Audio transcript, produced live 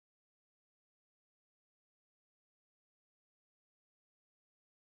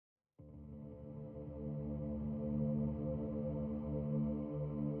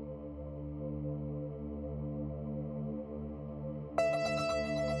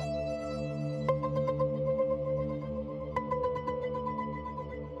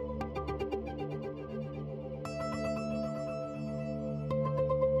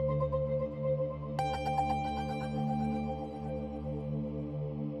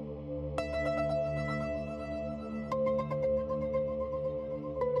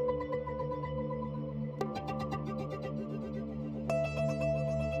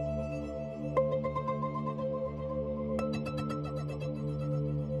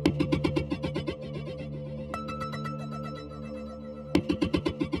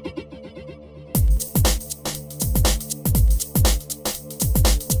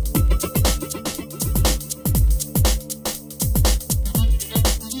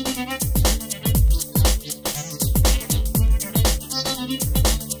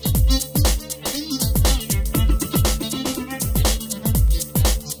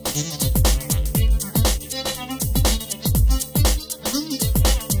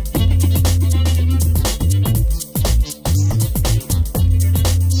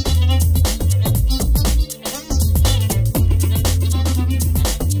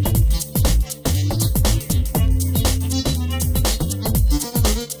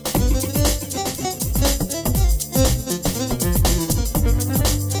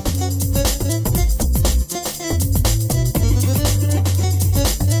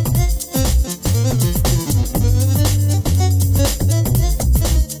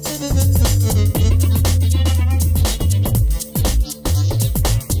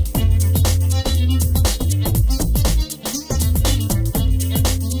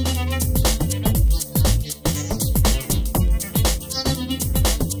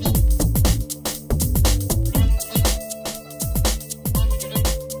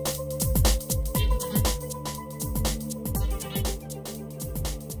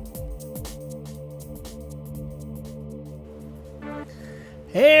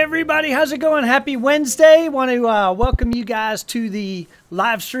Hey everybody, how's it going? Happy Wednesday. Want to welcome you guys to the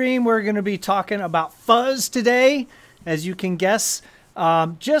live stream. We're going to be talking about fuzz today, as you can guess.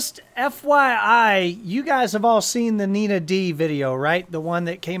 Just FYI, you guys have all seen the Nina D video, right? The one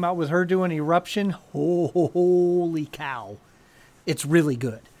that came out with her doing Eruption. Holy cow. It's really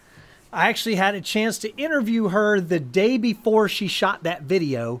good. I actually had a chance to interview her the day before she shot that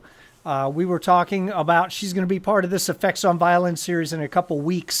video. We were talking about she's going to be part of this Effects on Violin series in a couple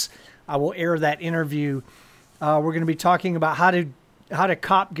weeks. I will air that interview. We're going to be talking about how to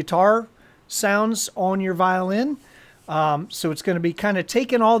cop guitar sounds on your violin. So it's going to be kind of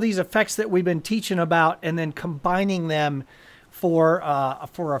taking all these effects that we've been teaching about and then combining them for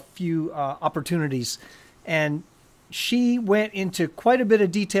a few opportunities. And she went into quite a bit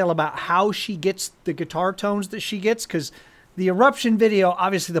of detail about how she gets the guitar tones that she gets, because the Eruption video,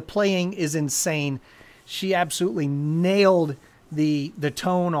 obviously the playing is insane. She absolutely nailed the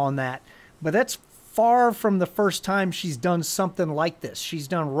tone on that. But that's far from the first time she's done something like this. She's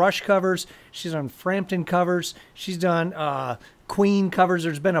done Rush covers. She's done Frampton covers. She's done Queen covers.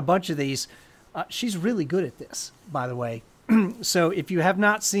 There's been a bunch of these. She's really good at this, by the way. So if you have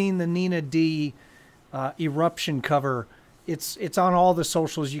not seen the Nina D Eruption cover, it's on all the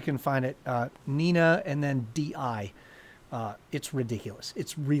socials. You can find it. Nina and then DI. It's ridiculous.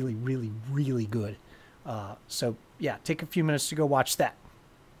 It's really, really, really good. So yeah, take a few minutes to go watch that.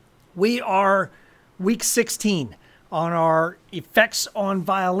 We are week 16 on our Effects on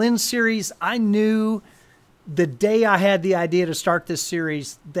Violin series. I knew the day I had the idea to start this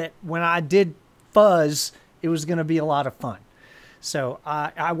series that when I did fuzz, it was going to be a lot of fun. So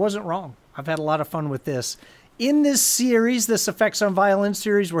I wasn't wrong. I've had a lot of fun with this. In this series, this Effects on Violin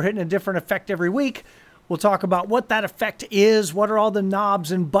series, we're hitting a different effect every week. We'll talk about what that effect is, what are all the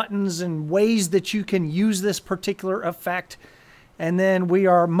knobs and buttons and ways that you can use this particular effect. And then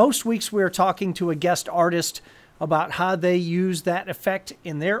most weeks we are talking to a guest artist about how they use that effect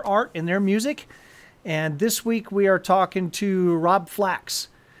in their art, in their music. And this week we are talking to Rob Flax.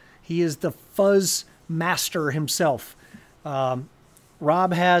 He is the fuzz master himself.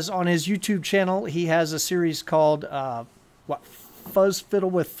 Rob has on his YouTube channel, he has a series called Fuzz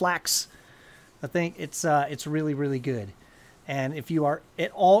Fiddle with Flax. I think it's really, really good. And if you are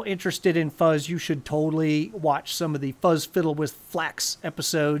at all interested in fuzz, you should totally watch some of the Fuzz Fiddle with Flax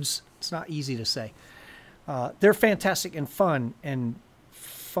episodes. It's not easy to say. They're fantastic and fun and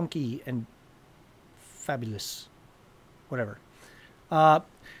funky and fabulous. Whatever.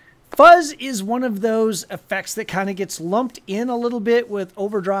 Fuzz is one of those effects that kind of gets lumped in a little bit with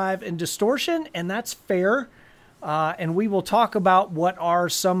overdrive and distortion, and that's fair. And we will talk about what are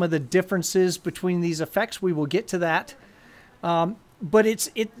some of the differences between these effects. We will get to that. But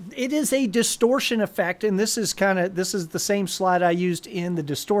it is a distortion effect, and this is the same slide I used in the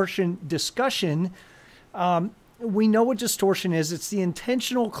distortion discussion. We know what distortion is. It's the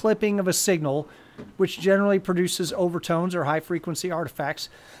intentional clipping of a signal, which generally produces overtones or high frequency artifacts.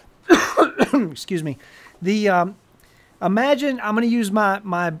 Excuse me. Imagine, I'm going to use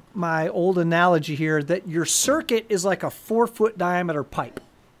my old analogy here, that your circuit is like a 4-foot diameter pipe.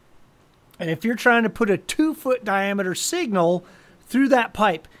 And if you're trying to put a 2-foot diameter signal through that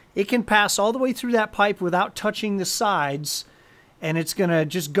pipe, it can pass all the way through that pipe without touching the sides. and it's going to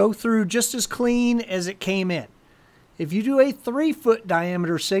just go through just as clean as it came in. If you do a 3-foot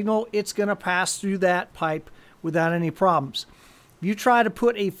diameter signal, it's going to pass through that pipe without any problems. If you try to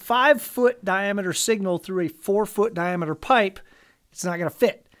put a 5-foot diameter signal through a 4-foot diameter pipe, it's not going to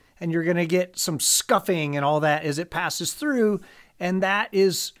fit. And you're going to get some scuffing and all that as it passes through. And that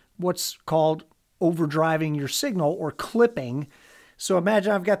is what's called overdriving your signal or clipping. So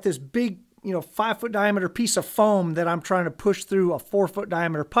imagine I've got this big, 5-foot diameter piece of foam that I'm trying to push through a 4-foot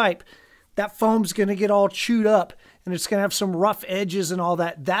diameter pipe. That foam's going to get all chewed up and it's going to have some rough edges and all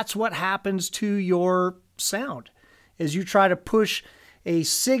that. That's what happens to your sound as you try to push a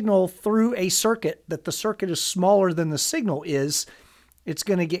signal through a circuit that the circuit is smaller than the signal is. It's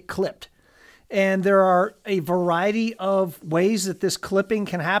going to get clipped. And there are a variety of ways that this clipping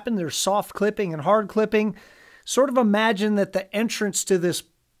can happen. There's soft clipping and hard clipping. Sort of imagine that the entrance to this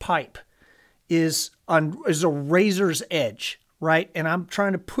pipe is a razor's edge, right? And I'm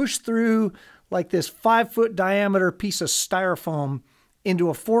trying to push through like this 5-foot diameter piece of styrofoam into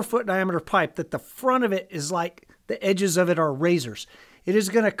a 4-foot diameter pipe that the front of it is like the edges of it are razors. It is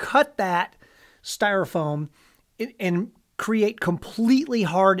going to cut that styrofoam and create completely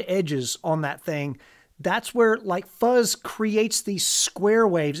hard edges on that thing. That's where like Fuzz creates these square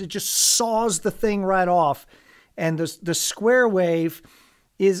waves. It just saws the thing right off. And the square wave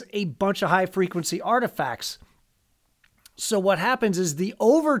is a bunch of high frequency artifacts. So what happens is the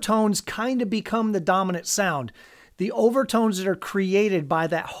overtones kind of become the dominant sound. The overtones that are created by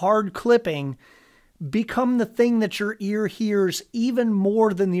that hard clipping become the thing that your ear hears even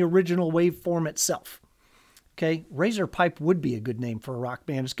more than the original waveform itself. Okay, Razor Pipe would be a good name for a rock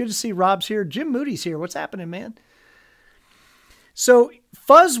band. It's good to see Rob's here. Jim Moody's here. What's happening, man? So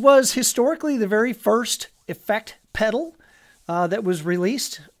Fuzz was historically the very first effect pedal that was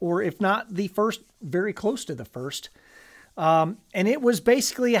released, or if not the first, very close to the first. And it was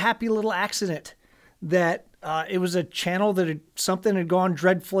basically a happy little accident that it was a channel that something had gone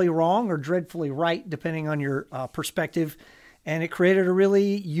dreadfully wrong or dreadfully right, depending on your perspective. And it created a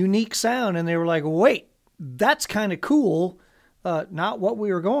really unique sound. And they were like, wait, that's kind of cool. Not what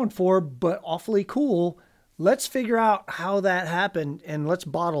we were going for, but awfully cool. Let's figure out how that happened and let's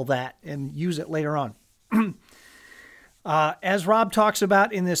bottle that and use it later on. As Rob talks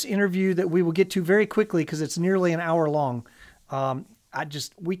about in this interview that we will get to very quickly because it's nearly an hour long.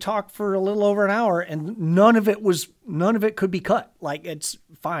 We talked for a little over an hour and none of it could be cut. Like, it's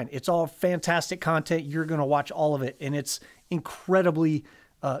fine. It's all fantastic content. You're going to watch all of it and it's incredibly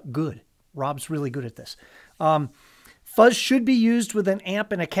good. Rob's really good at this. Fuzz should be used with an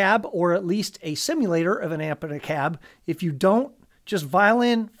amp and a cab, or at least a simulator of an amp and a cab. If you don't, just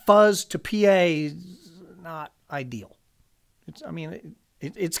violin, fuzz to PA is not ideal.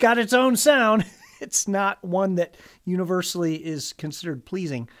 It's got its own sound. It's not one that universally is considered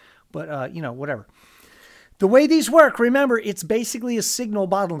pleasing, but whatever. The way these work, remember, it's basically a signal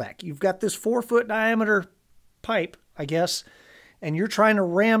bottleneck. You've got this 4-foot diameter pipe, I guess, and you're trying to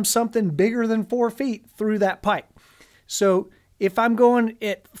ram something bigger than 4 feet through that pipe. So if I'm going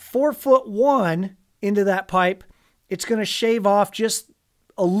at 4'1" into that pipe, it's going to shave off just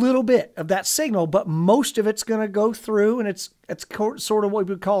a little bit of that signal, but most of it's going to go through, and it's sort of what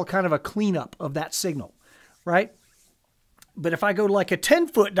we would call kind of a cleanup of that signal, right? But if I go to like a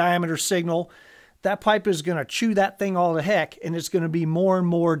 10-foot diameter signal, that pipe is going to chew that thing all to heck, and it's going to be more and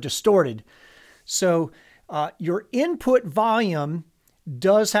more distorted. So your input volume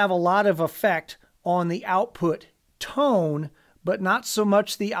does have a lot of effect on the output tone, but not so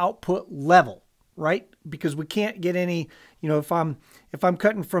much the output level, right? Because we can't get any, if I'm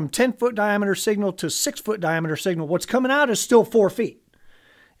cutting from 10-foot diameter signal to 6-foot diameter signal, what's coming out is still 4 feet.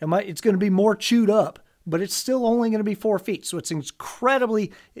 It's going to be more chewed up, but it's still only going to be 4 feet. So it's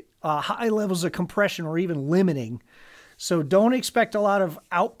incredibly high levels of compression or even limiting. So don't expect a lot of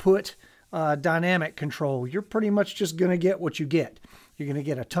output dynamic control. You're pretty much just going to get what you get. You're going to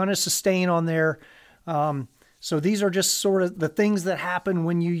get a ton of sustain on there. So these are just sort of the things that happen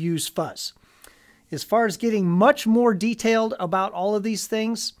when you use fuzz. As far as getting much more detailed about all of these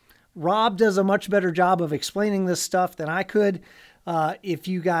things, Rob does a much better job of explaining this stuff than I could. If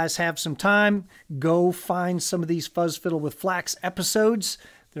you guys have some time, go find some of these Fuzz Fiddle with Flax episodes.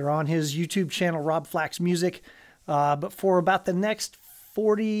 They're on his YouTube channel, Rob Flax Music. But for about the next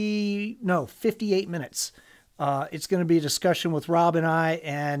 58 minutes, it's going to be a discussion with Rob and I,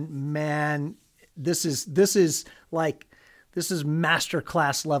 and man, this is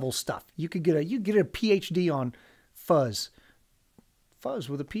masterclass level stuff. You could get a PhD on fuzz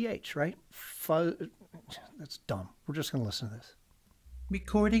with a PH, right? Fuzz. That's dumb. We're just going to listen to this.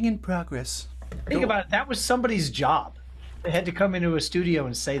 Recording in progress. Think about it. That was somebody's job. They had to come into a studio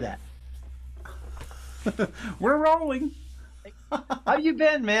and say that. We're rolling. How you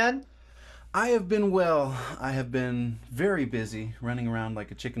been, man? I have been well. I have been very busy, running around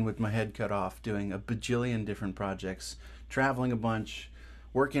like a chicken with my head cut off, doing a bajillion different projects, traveling a bunch,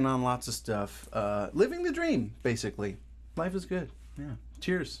 working on lots of stuff, living the dream, basically. Life is good. Yeah.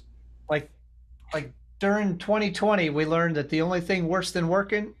 Cheers. Like, like during 2020, we learned that the only thing worse than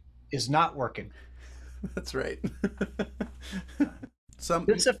working is not working. That's right. Some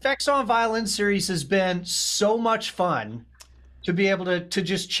This Effects on Violin series has been so much fun to be able to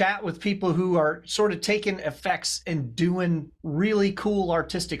just chat with people who are sort of taking effects and doing really cool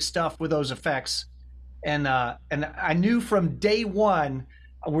artistic stuff with those effects. And I knew from day one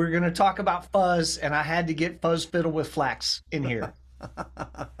we were going to talk about Fuzz, and I had to get Fuzz Fiddle with Flax in here.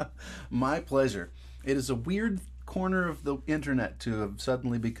 My pleasure. It is a weird corner of the internet to have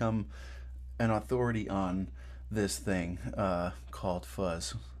suddenly become an authority on this thing called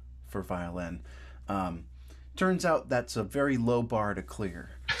Fuzz for violin. Turns out that's a very low bar to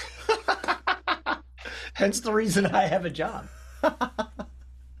clear. Hence the reason I have a job.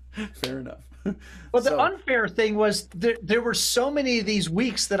 Fair enough. But the unfair thing was there were so many of these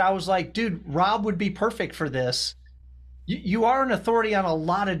weeks that I was like, dude, Rob would be perfect for this. You are an authority on a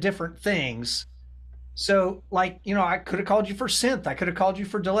lot of different things. So, like, I could have called you for synth. I could have called you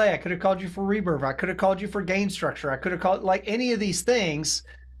for delay. I could have called you for reverb. I could have called you for gain structure. I could have called like any of these things.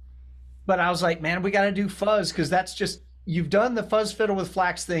 But I was like, man, we got to do Fuzz because that's just, you've done the Fuzz Fiddle with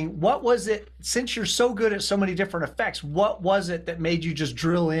Flax thing. What was it, since you're so good at so many different effects, what was it that made you just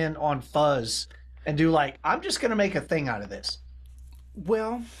drill in on Fuzz and do like, I'm just going to make a thing out of this?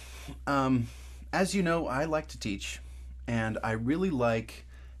 Well, as you know, I like to teach, and I really like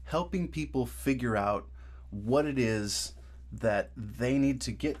helping people figure out what it is that they need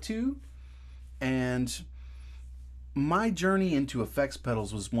to get to. And my journey into effects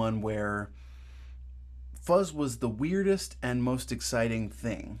pedals was one where Fuzz was the weirdest and most exciting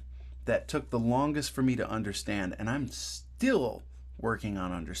thing that took the longest for me to understand, and I'm still working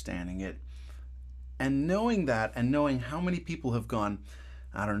on understanding it. And knowing that, and knowing how many people have gone,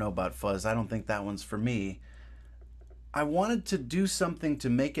 I don't know about Fuzz, I don't think that one's for me, I wanted to do something to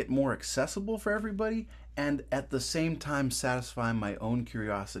make it more accessible for everybody, and at the same time satisfy my own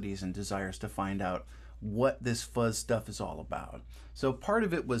curiosities and desires to find out what this Fuzz stuff is all about. So part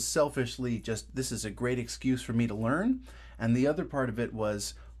of it was selfishly just, this is a great excuse for me to learn, and the other part of it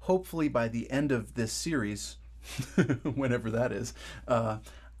was, hopefully by the end of this series, whenever that is,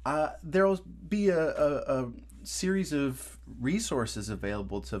 there'll be a series of resources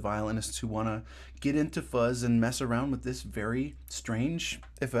available to violinists who want to get into Fuzz and mess around with this very strange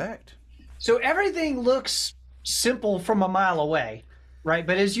effect. So everything looks simple from a mile away, right?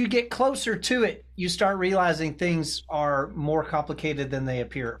 But as you get closer to it, you start realizing things are more complicated than they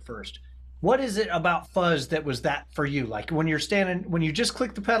appear at first. What is it about Fuzz that was that for you? Like when you're standing, when you just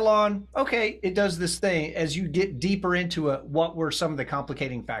click the pedal on, okay, it does this thing. As you get deeper into it, what were some of the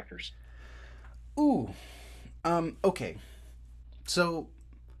complicating factors? Okay. So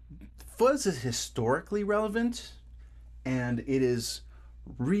Fuzz is historically relevant, and it is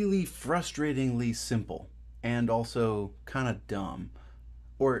really frustratingly simple and also kind of dumb.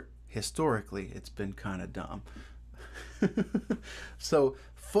 Or historically, it's been kind of dumb. So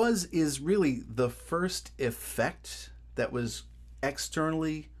Fuzz is really the first effect that was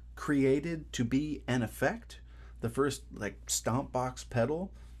externally created to be an effect. The first like stomp box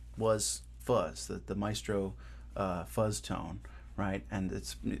pedal was Fuzz, the Maestro fuzz tone, right? And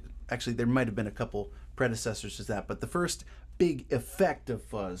it's actually, there might have been a couple predecessors to that, but the first big effect of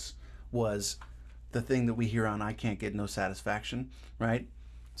Fuzz was the thing that we hear on I Can't Get No Satisfaction, right?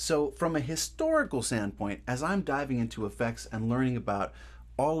 So from a historical standpoint, as I'm diving into effects and learning about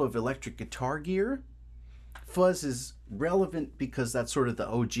all of electric guitar gear, Fuzz is relevant because that's sort of the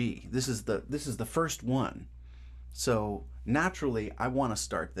OG. This is the first one. So naturally, I want to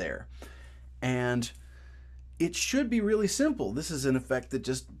start there. And it should be really simple. This is an effect that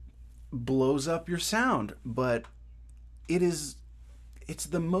just blows up your sound, but it's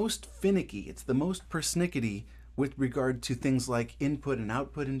the most finicky, it's the most persnickety with regard to things like input and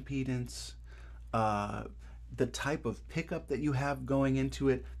output impedance, the type of pickup that you have going into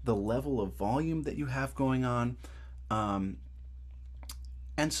it, the level of volume that you have going on. And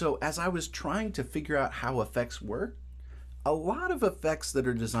so as I was trying to figure out how effects work, a lot of effects that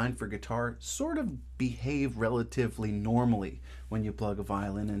are designed for guitar sort of behave relatively normally when you plug a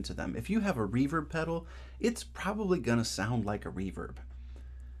violin into them. If you have a reverb pedal, it's probably going to sound like a reverb.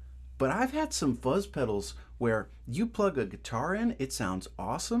 But I've had some fuzz pedals where you plug a guitar in, it sounds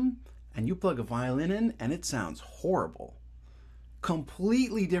awesome, and you plug a violin in, and it sounds horrible.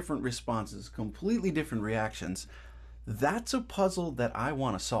 completely different responses, completely different reactions. That's a puzzle that I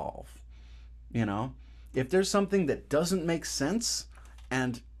want to solve. You know, if there's something that doesn't make sense,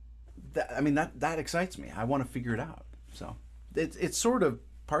 and that excites me. I want to figure it out. So it's sort of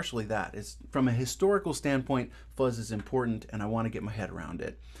partially that. It's from a historical standpoint, fuzz is important, and I want to get my head around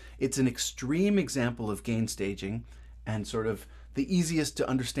it. It's an extreme example of gain staging, and sort of the easiest to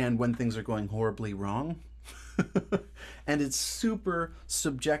understand when things are going horribly wrong. And it's super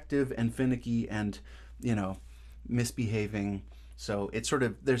subjective and finicky, and misbehaving. So it's sort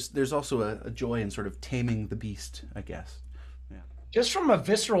of there's also a joy in sort of taming the beast, I guess. Yeah. Just from a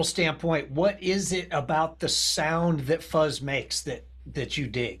visceral standpoint, what is it about the sound that fuzz makes that you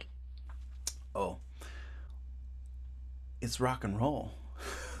dig? Oh, it's rock and roll.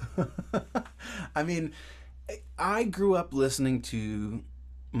 I mean, I grew up listening to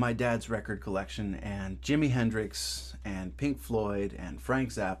my dad's record collection and Jimi Hendrix and Pink Floyd and Frank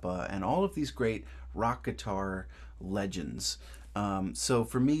Zappa and all of these great rock guitar legends. So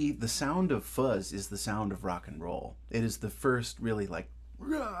for me, the sound of fuzz is the sound of rock and roll. It is the first really like,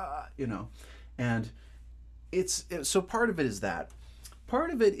 and so part of it is that.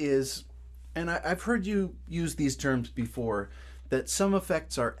 Part of it is, and I've heard you use these terms before, that some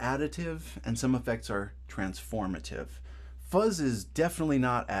effects are additive and some effects are transformative. Fuzz is definitely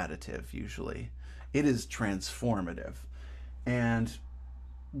not additive usually. It is transformative. And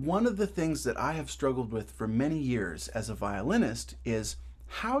one of the things that I have struggled with for many years as a violinist is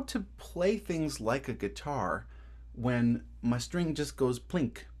how to play things like a guitar when my string just goes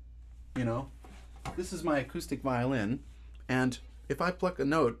plink. This is my acoustic violin, and if I pluck a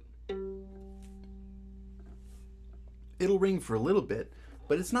note, it'll ring for a little bit,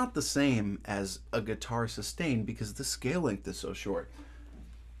 but it's not the same as a guitar sustain because the scale length is so short.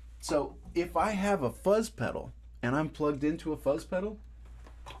 So if I have a fuzz pedal and I'm plugged into a fuzz pedal,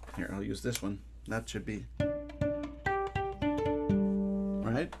 here, I'll use this one. That should be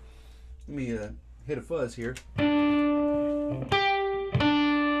right. Let me hit a fuzz here.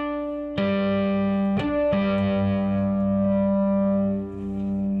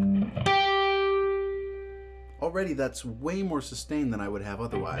 Already that's way more sustained than I would have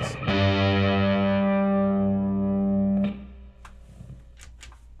otherwise.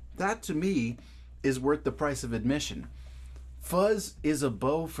 That to me is worth the price of admission. Fuzz is a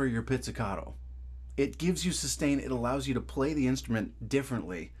bow for your pizzicato. It gives you sustain. It allows you to play the instrument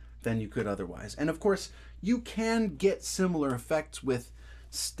differently than you could otherwise. And of course, you can get similar effects with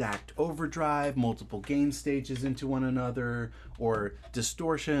stacked overdrive, multiple gain stages into one another, or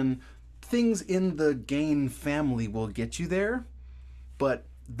distortion. Things in the gain family will get you there, but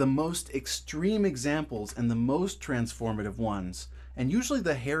the most extreme examples and the most transformative ones, and usually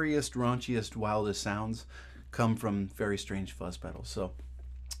the hairiest, raunchiest, wildest sounds, come from very strange fuzz pedals. So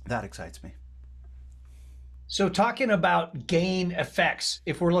that excites me. So talking about gain effects,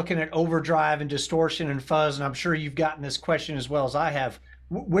 if we're looking at overdrive and distortion and fuzz, and I'm sure you've gotten this question as well as I have,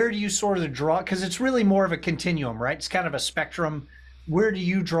 where do you sort of draw? Because it's really more of a continuum, right? It's kind of a spectrum. Where do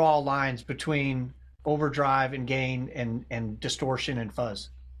you draw lines between overdrive and gain and distortion and fuzz?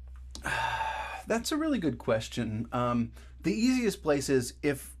 That's a really good question. The easiest place is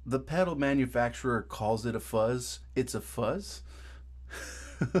if the pedal manufacturer calls it a fuzz, it's a fuzz.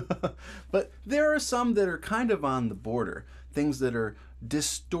 But there are some that are kind of on the border. Things that are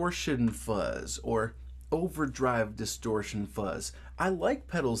distortion fuzz or overdrive distortion fuzz. I like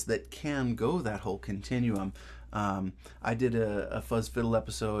pedals that can go that whole continuum. I did a fuzz fiddle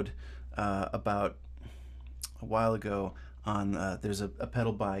episode about a while ago on there's a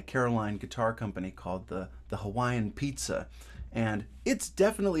pedal by Caroline Guitar Company called the Hawaiian Pizza, and it's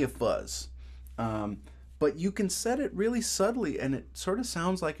definitely a fuzz, but you can set it really subtly and it sort of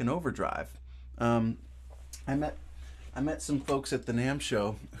sounds like an overdrive. I met some folks at the NAMM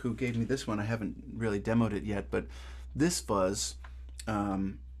show who gave me this one. I haven't really demoed it yet, but this fuzz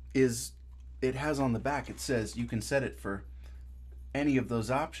it has on the back, it says you can set it for any of those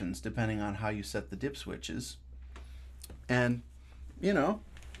options depending on how you set the dip switches. And,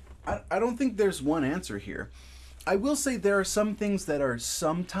 I don't think there's one answer here. I will say there are some things that are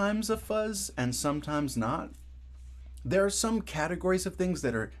sometimes a fuzz and sometimes not. There are some categories of things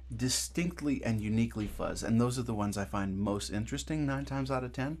that are distinctly and uniquely fuzz, and those are the ones I find most interesting 9 times out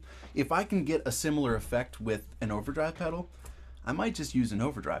of 10. If I can get a similar effect with an overdrive pedal, I might just use an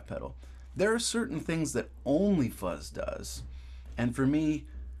overdrive pedal. There are certain things that only fuzz does, and for me,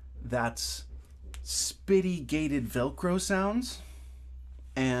 that's spitty gated Velcro sounds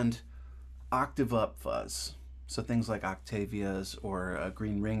and octave up fuzz. So things like Octavias or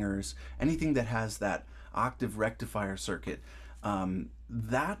Green Ringers, anything that has that octave rectifier circuit.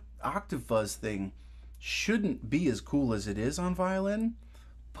 That octave fuzz thing shouldn't be as cool as it is on violin,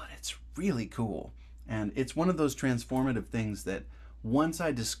 but it's really cool. And it's one of those transformative things that once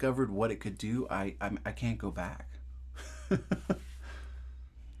I discovered what it could do, I can't go back.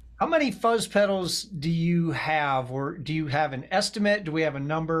 How many fuzz pedals do you have, or do you have an estimate? Do we have a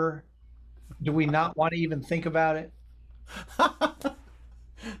number? Do we not want to even think about it?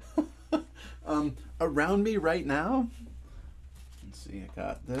 Around me right now, let's see, I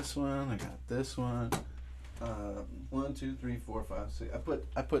got this one, I got this one. 1, 2, 3, 4, 5, 6.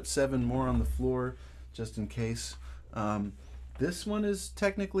 I put 7 more on the floor just in case. This one is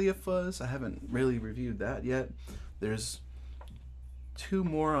technically a fuzz. I haven't really reviewed that yet. There's 2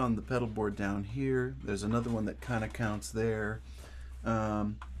 more on the pedal board down here. There's another one that kind of counts there.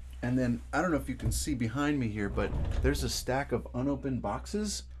 And then I don't know if you can see behind me here, but there's a stack of unopened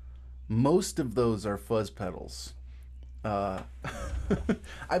boxes. Most of those are fuzz pedals.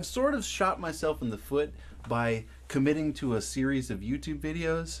 I've sort of shot myself in the foot by committing to a series of YouTube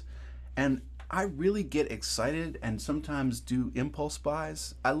videos, and I really get excited and sometimes do impulse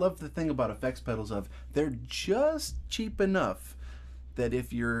buys. I love the thing about effects pedals of they're just cheap enough that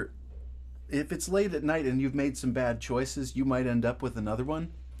if it's late at night and you've made some bad choices, you might end up with another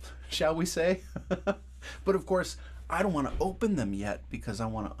one, shall we say? But of course, I don't want to open them yet because I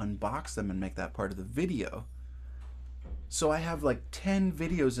want to unbox them and make that part of the video. So I have like 10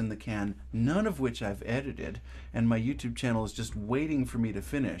 videos in the can, none of which I've edited, and my YouTube channel is just waiting for me to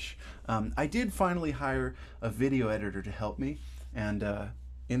finish. I did finally hire a video editor to help me, and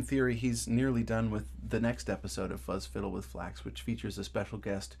in theory he's nearly done with the next episode of Fuzz Fiddle with Flax, which features a special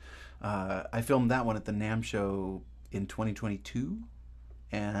guest. I filmed that one at the NAMM show in 2022,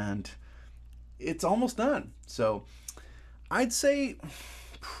 and it's almost done. So I'd say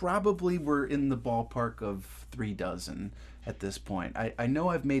probably we're in the ballpark of 3 dozen at this point. I know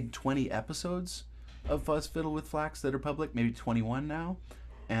I've made 20 episodes of Fuzz Fiddle with Flax that are public, maybe 21 now,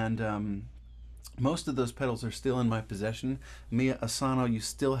 and most of those pedals are still in my possession. Mia Asano, you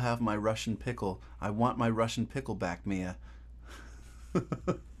still have my Russian pickle. I want my Russian pickle back, Mia.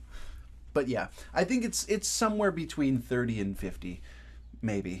 But yeah, I think it's somewhere between 30 and 50,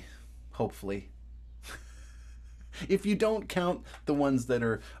 maybe, hopefully. If you don't count the ones that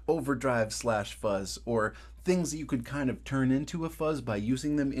are overdrive / fuzz, or things that you could kind of turn into a fuzz by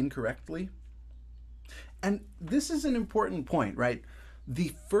using them incorrectly. And this is an important point, right?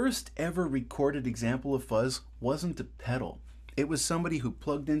 The first ever recorded example of fuzz wasn't a pedal. It was somebody who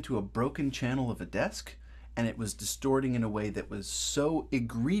plugged into a broken channel of a desk, and it was distorting in a way that was so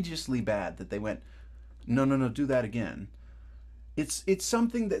egregiously bad that they went, no, no, no, do that again. It's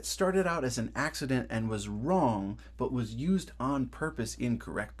something that started out as an accident and was wrong, but was used on purpose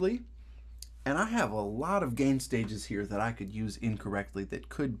incorrectly. And I have a lot of gain stages here that I could use incorrectly that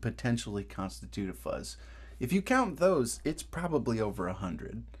could potentially constitute a fuzz. If you count those, it's probably over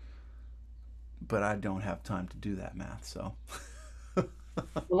 100. But I don't have time to do that math, so.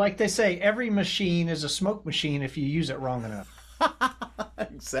 Like they say, every machine is a smoke machine if you use it wrong enough.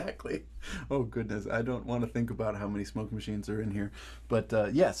 Exactly. Oh goodness, I don't want to think about how many smoke machines are in here. But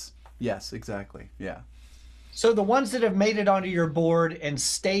yes, exactly, yeah. So the ones that have made it onto your board and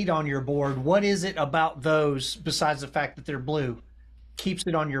stayed on your board, what is it about those, besides the fact that they're blue, keeps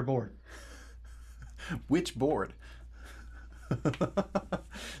it on your board? Which board?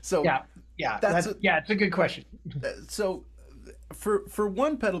 So yeah, it's a good question. So for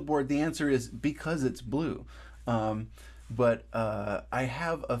one pedal board, the answer is because it's blue. But I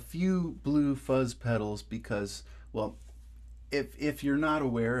have a few blue fuzz pedals because, well, if you're not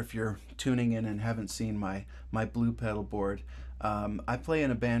aware, if you're tuning in and haven't seen my blue pedal board, I play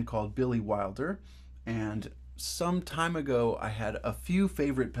in a band called Billy Wilder, and some time ago I had a few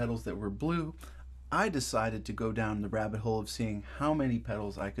favorite pedals that were blue. I decided to go down the rabbit hole of seeing how many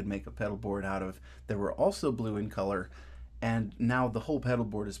pedals I could make a pedal board out of that were also blue in color, and now the whole pedal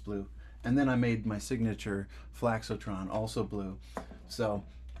board is blue. And then I made my signature Flaxotron also blue. So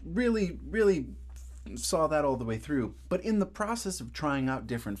really saw that all the way through. But in the process of trying out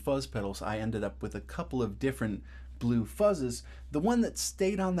different fuzz pedals, I ended up with a couple of different blue fuzzes. The one that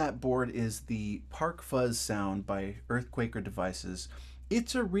stayed on that board is the Park Fuzz Sound by Earthquaker Devices.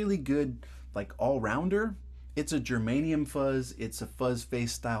 It's a really good, like, all-rounder. It's a germanium fuzz. It's a fuzz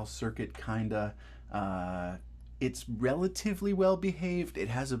face style circuit, kinda. It's relatively well behaved. It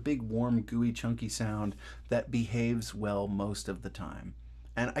has a big, warm, gooey, chunky sound that behaves well most of the time.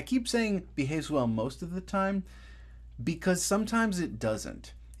 And I keep saying behaves well most of the time because sometimes it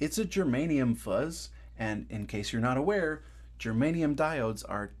doesn't. It's a germanium fuzz, and in case you're not aware, germanium diodes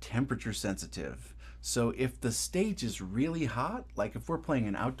are temperature sensitive. So if the stage is really hot, like if we're playing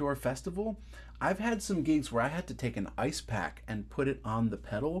an outdoor festival, I've had some gigs where I had to take an ice pack and put it on the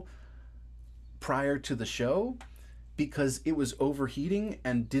pedal prior to the show because it was overheating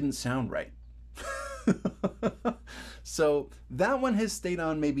and didn't sound right. So that one has stayed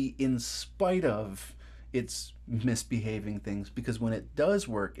on maybe in spite of its misbehaving things, because when it does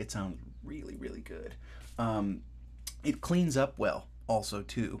work, it sounds really, really good. It cleans up well also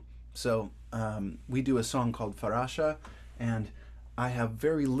too. So we do a song called Farasha, and I have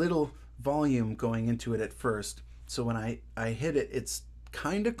very little volume going into it at first. So when I hit it, it's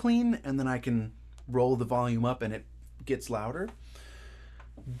kind of clean, and then I can roll the volume up and it gets louder.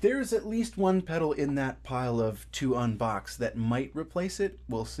 There's at least one pedal in that pile of 2 unboxed that might replace it.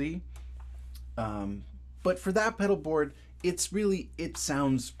 We'll see. But for that pedal board, it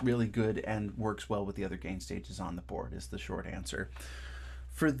sounds really good and works well with the other gain stages on the board, is the short answer.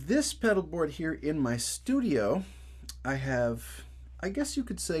 For this pedal board here in my studio, I have, I guess you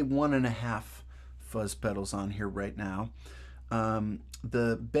could say, 1.5 fuzz pedals on here right now.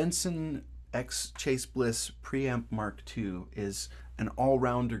 The Benson X Chase Bliss Preamp Mark II is an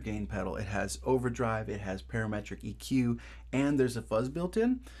all-rounder gain pedal. It has overdrive, it has parametric EQ, and there's a fuzz built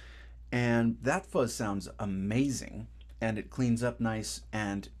in. And that fuzz sounds amazing, and it cleans up nice,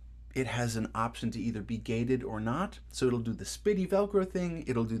 and it has an option to either be gated or not. So it'll do the spitty Velcro thing,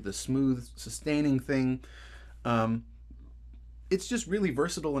 it'll do the smooth sustaining thing. It's just really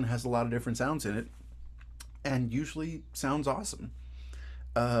versatile and has a lot of different sounds in it, and usually sounds awesome.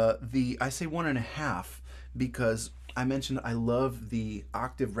 I say 1.5 because I mentioned I love the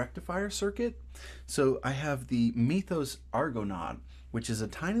octave rectifier circuit. So I have the Mythos Argonaut, which is a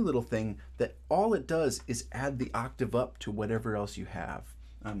tiny little thing that all it does is add the octave up to whatever else you have.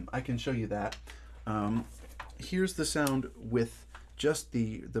 I can show you that. Here's the sound with just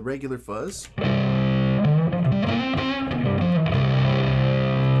the regular fuzz.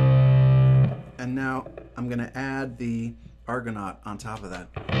 And now I'm going to add the Argonaut on top of that.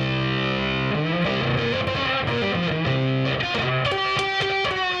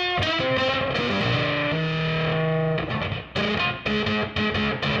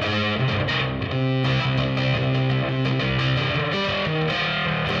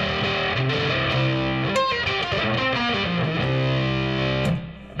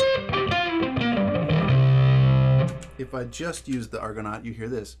 If I just use the Argonaut, you hear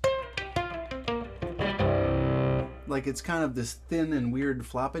this. Like it's kind of this thin and weird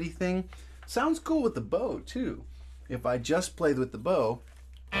floppity thing. Sounds cool with the bow too. If I just played with the bow,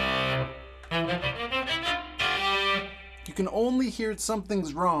 you can only hear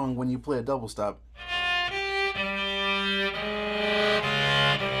something's wrong when you play a double stop.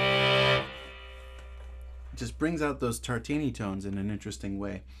 It just brings out those tartini tones in an interesting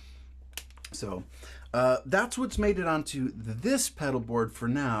way. So that's what's made it onto this pedal board for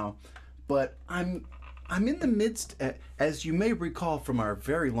now, but I'm in the midst, as you may recall from our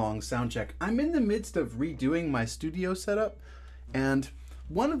very long sound check, I'm in the midst of redoing my studio setup, and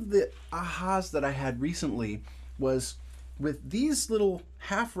one of the ahas that I had recently was with these little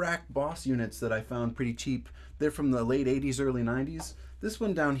half-rack Boss units that I found pretty cheap. They're from the late 80s, early 90s. This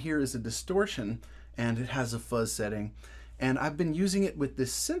one down here is a distortion, and it has a fuzz setting, and I've been using it with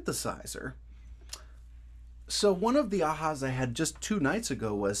this synthesizer. So one of the ahas I had just 2 nights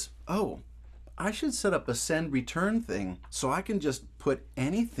ago was, oh, I should set up a send return thing so I can just put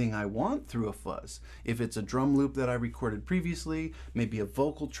anything I want through a fuzz. If it's a drum loop that I recorded previously, maybe a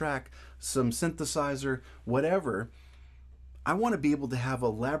vocal track, some synthesizer, whatever, I want to be able to have a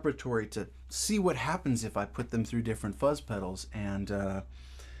laboratory to see what happens if I put them through different fuzz pedals. And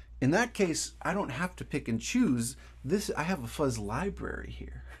in that case, I don't have to pick and choose. I have a fuzz library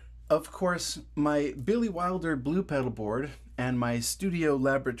here. Of course, my Billy Wilder Blue pedal board and my Studio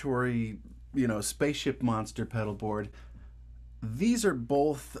Laboratory, Spaceship Monster pedal board, these are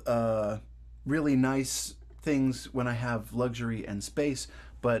both really nice things when I have luxury and space,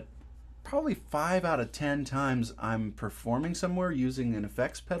 but probably 5 out of 10 times I'm performing somewhere using an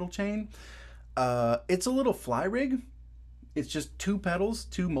effects pedal chain. It's a little fly rig. It's just 2 pedals,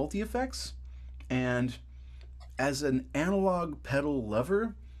 2 multi-effects, and as an analog pedal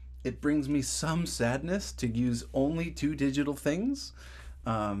lover, it brings me some sadness to use only 2 digital things.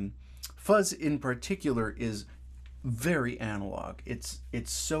 Fuzz in particular is very analog. It's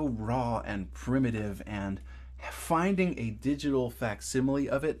so raw and primitive, and finding a digital facsimile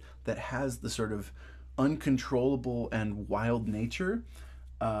of it that has the sort of uncontrollable and wild nature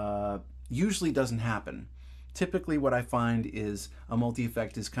usually doesn't happen. Typically what I find is a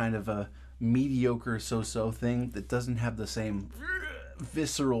multi-effect is kind of a mediocre so-so thing that doesn't have the same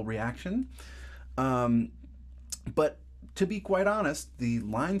visceral reaction. But to be quite honest, the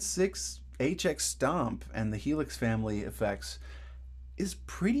Line 6 HX Stomp and the Helix family effects is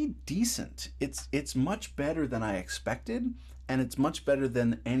pretty decent. It's much better than I expected, and it's much better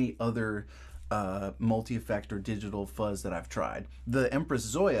than any other multi-effect or digital fuzz that I've tried. The Empress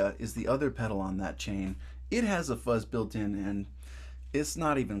Zoya is the other pedal on that chain. It has a fuzz built in, and it's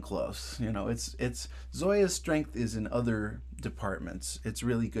not even close. You know, it's Zoya's strength is in other departments. It's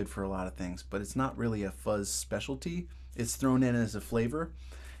really good for a lot of things, but it's not really a fuzz specialty. It's thrown in as a flavor.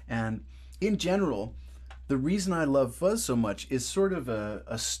 And in general, the reason I love fuzz so much is sort of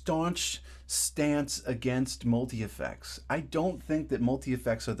a staunch stance against multi-effects. I don't think that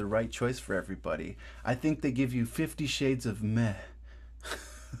multi-effects are the right choice for everybody. I think they give you 50 shades of meh.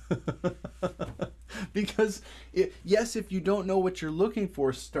 Because yes, if you don't know what you're looking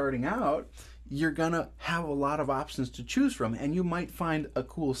for starting out, you're gonna have a lot of options to choose from, and you might find a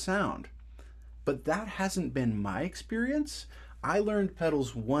cool sound. But that hasn't been my experience. I learned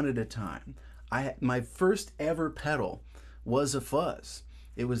pedals one at a time. My first ever pedal was a fuzz.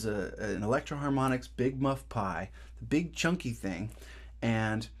 It was an Electro-Harmonix Big Muff Pi, the big chunky thing,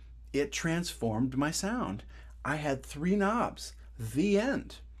 and it transformed my sound. I had 3 knobs, the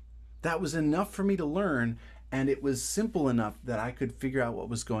end. That was enough for me to learn, and it was simple enough that I could figure out what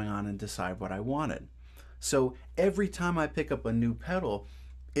was going on and decide what I wanted. So every time I pick up a new pedal,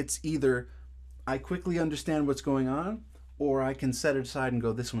 it's either I quickly understand what's going on, or I can set it aside and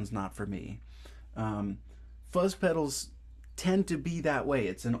go, this one's not for me. Fuzz pedals tend to be that way.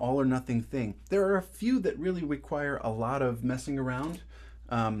 It's an all or nothing thing. There are a few that really require a lot of messing around.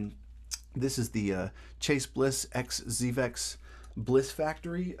 This is the Chase Bliss X Zvex Bliss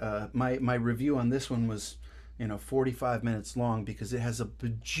Factory. My review on this one was 45 minutes long because it has a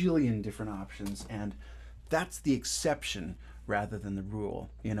bajillion different options, and that's the exception rather than the rule.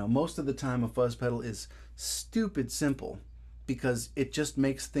 Most of the time a fuzz pedal is stupid simple because it just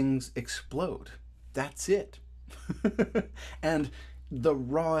makes things explode. That's it. And the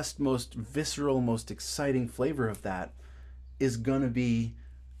rawest, most visceral, most exciting flavor of that is gonna be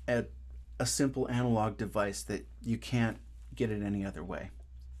a simple analog device that you can't get it any other way.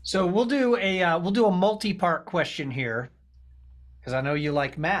 So we'll do a multi-part question here, because I know you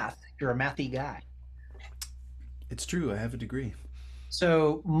like math. You're a mathy guy. It's true. I have a degree.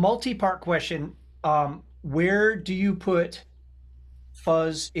 So multi-part question: where do you put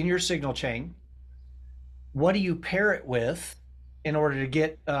fuzz in your signal chain? What do you pair it with in order to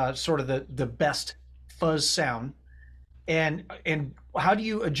get sort of the best fuzz sound? And how do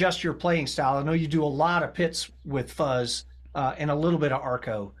you adjust your playing style? I know you do a lot of pits with fuzz and a little bit of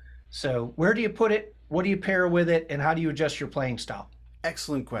arco. So where do you put it? What do you pair with it? And how do you adjust your playing style?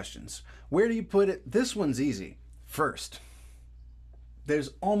 Excellent questions. Where do you put it? This one's easy. First.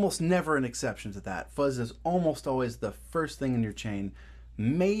 There's almost never an exception to that. Fuzz is almost always the first thing in your chain.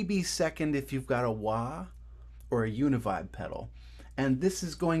 Maybe second if you've got a wah or a univibe pedal. And this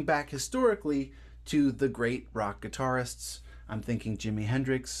is going back historically to the great rock guitarists. I'm thinking Jimi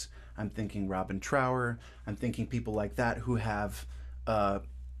Hendrix, I'm thinking Robin Trower, I'm thinking people like that who have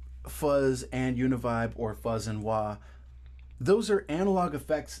fuzz and univibe or fuzz and wah. Those are analog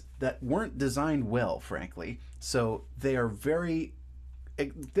effects that weren't designed well, frankly. So they are very,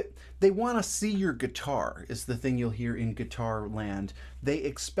 they want to see your guitar is the thing you'll hear in guitar land. They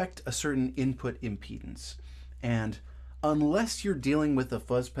expect a certain input impedance. And unless you're dealing with a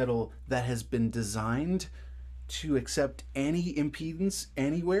fuzz pedal that has been designed to accept any impedance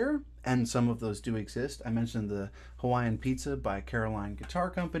anywhere, and some of those do exist. I mentioned the Hawaiian Pizza by Caroline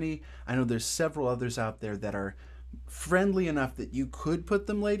Guitar Company. I know there's several others out there that are friendly enough that you could put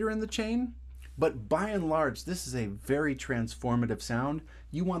them later in the chain, but by and large, this is a very transformative sound.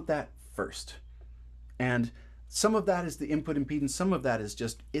 You want that first. And some of that is the input impedance, some of that is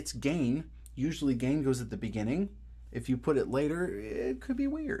just its gain. Usually gain goes at the beginning. If you put it later, it could be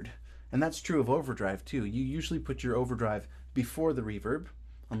weird. And that's true of overdrive too. You usually put your overdrive before the reverb,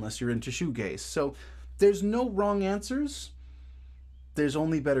 unless you're into shoegaze. So there's no wrong answers. There's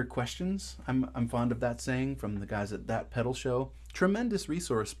only better questions. I'm fond of that saying from the guys at That Pedal Show. Tremendous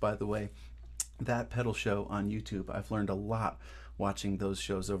resource, by the way, That Pedal Show on YouTube. I've learned a lot watching those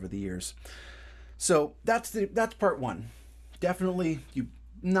shows over the years. So that's part one. Definitely,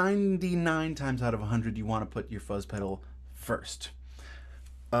 99 times out of 100, you want to put your fuzz pedal first.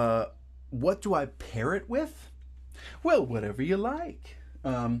 What do I pair it with? Well, whatever you like.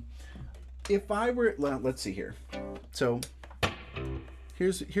 If I were, let's see here. So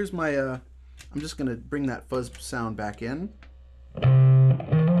here's my, I'm just gonna bring that fuzz sound back in.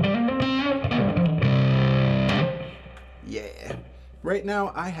 Yeah. Right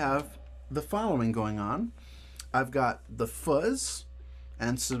now I have the following going on. I've got the fuzz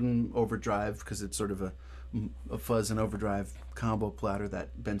and some overdrive, because it's sort of a fuzz and overdrive combo platter,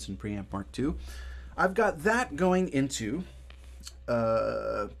 that Benson preamp Mark II. I've got that going into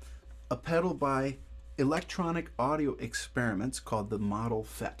a pedal by Electronic Audio Experiments called the Model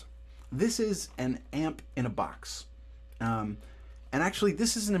FET. This is an amp in a box. And actually,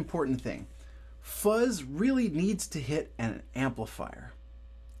 this is an important thing. Fuzz really needs to hit an amplifier.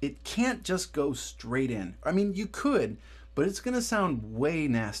 It can't just go straight in. I mean, you could, but it's going to sound way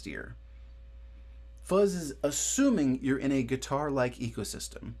nastier. Fuzz is assuming you're in a guitar-like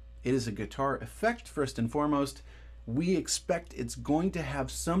ecosystem. It is a guitar effect first and foremost. We expect it's going to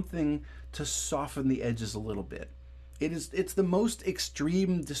have something to soften the edges a little bit. It's the most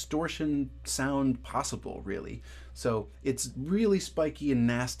extreme distortion sound possible, really. So it's really spiky and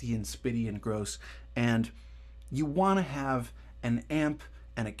nasty and spitty and gross, and you want to have an amp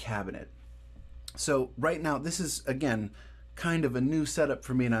and a cabinet. So right now, this is, again, kind of a new setup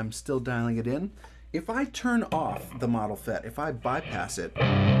for me, and I'm still dialing it in. If I turn off the Model FET, if I bypass it,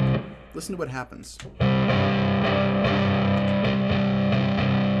 listen to what happens.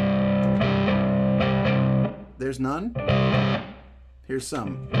 There's none. Here's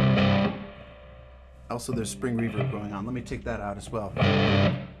some. Also, there's spring reverb going on. Let me take that out as well.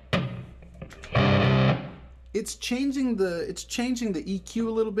 It's changing the EQ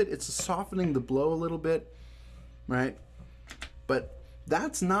a little bit. It's softening the blow a little bit, right? But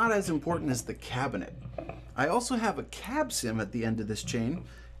that's not as important as the cabinet. I also have a cab sim at the end of this chain.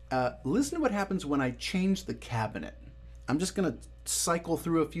 Listen to what happens when I change the cabinet. I'm just gonna cycle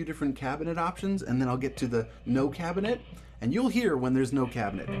through a few different cabinet options, and then I'll get to the no cabinet, and you'll hear when there's no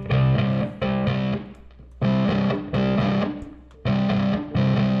cabinet.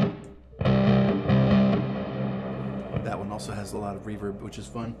 That one also has a lot of reverb, which is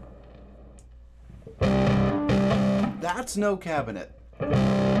fun. That's no cabinet.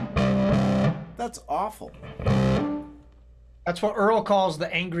 That's awful. That's what Earl calls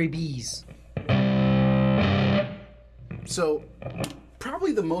the angry bees. So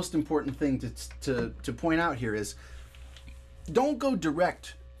probably the most important thing to point out here is, don't go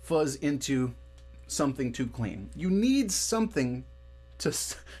direct fuzz into something too clean. You need something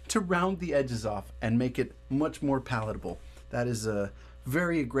to round the edges off and make it much more palatable. That is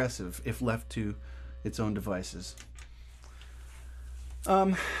very aggressive if left to its own devices.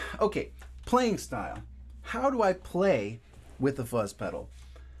 Okay, playing style. How do I play with a fuzz pedal?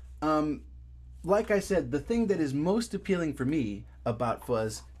 Like I said, the thing that is most appealing for me about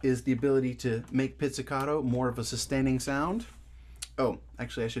fuzz is the ability to make pizzicato more of a sustaining sound. Oh,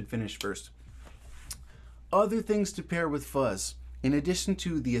 actually I should finish first. Other things to pair with fuzz. In addition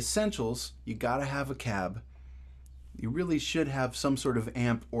to the essentials, you gotta have a cab. You really should have some sort of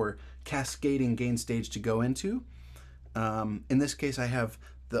amp or cascading gain stage to go into. In this case, I have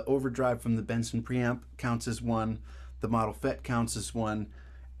the overdrive from the Benson preamp counts as one, the Model FET counts as one,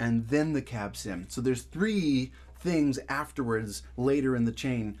 and then the cab sim. So there's three things afterwards, later in the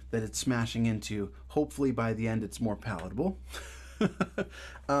chain, that it's smashing into. Hopefully by the end it's more palatable.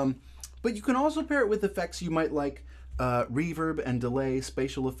 But you can also pair it with effects you might like, reverb and delay,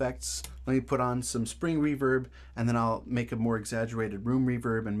 spatial effects. Let me put on some spring reverb, and then I'll make a more exaggerated room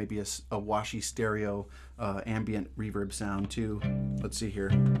reverb and maybe a washy stereo ambient reverb sound too. Let's see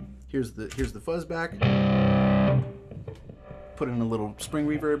here. Here's the fuzz back. Put in a little spring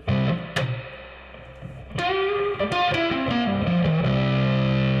reverb.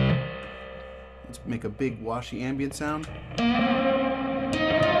 Let's make a big washy ambient sound.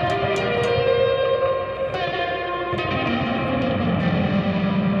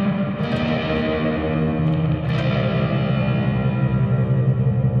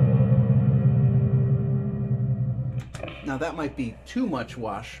 Now that might be too much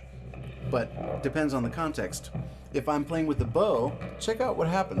wash, but depends on the context. If I'm playing with the bow, check out what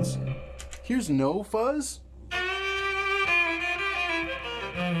happens. Here's no fuzz.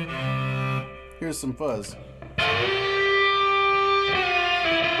 Here's some fuzz.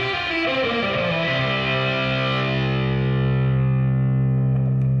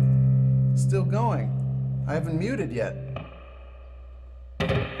 Still going. I haven't muted yet.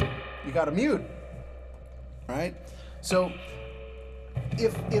 You gotta mute, right? So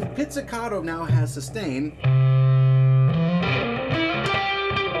if pizzicato now has sustain,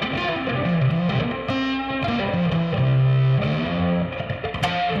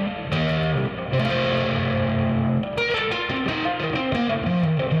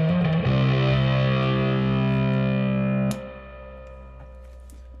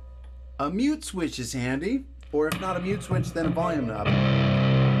 a mute switch is handy, or if not a mute switch, then a volume knob.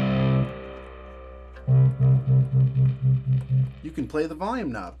 You can play the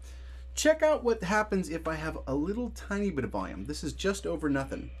volume knob. Check out what happens if I have a little tiny bit of volume. This is just over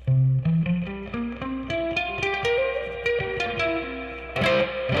nothing.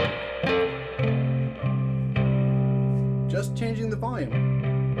 Just changing the volume.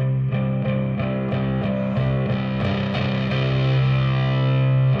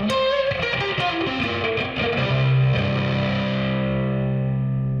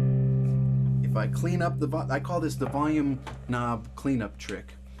 If I clean up I call this the volume knob cleanup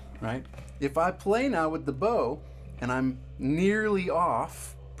trick, right? If I play now with the bow and I'm nearly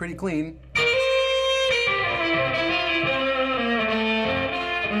off, pretty clean,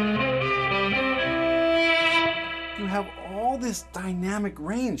 you have all this dynamic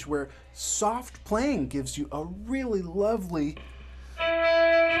range where soft playing gives you a really lovely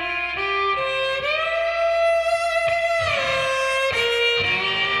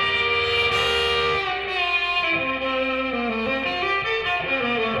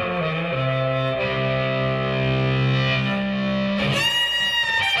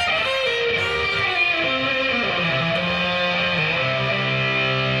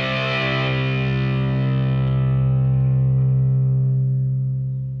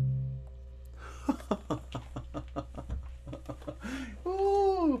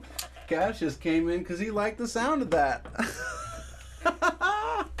Ooh, Cash just came in because he liked the sound of that.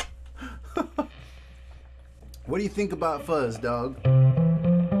 What do you think about Fuzz, dog?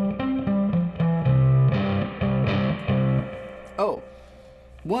 Oh,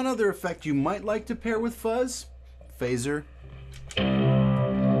 one other effect you might like to pair with Fuzz, phaser.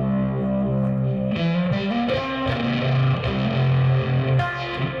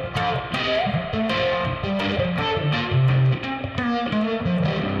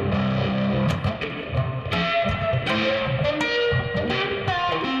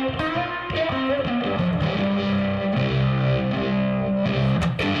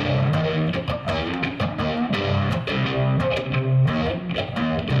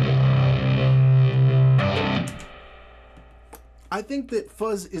 I think that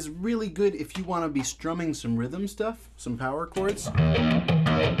Fuzz is really good if you want to be strumming some rhythm stuff, some power chords.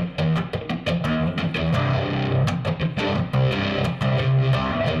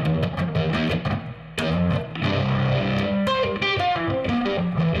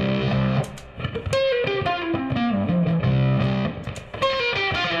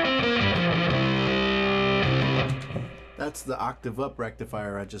 That's the octave up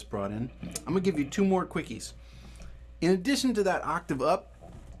rectifier I just brought in. I'm gonna give you two more quickies. In addition to that octave up,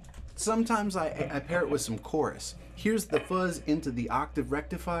 sometimes I pair it with some chorus. Here's the Fuzz into the octave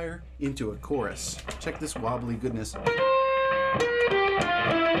rectifier into a chorus. Check this wobbly goodness. I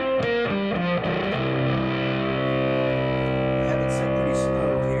have it set pretty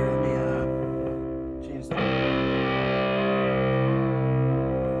slow here. Let me change that.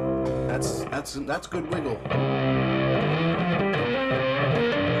 That's good wiggle.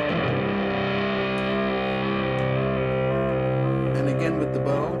 And again with the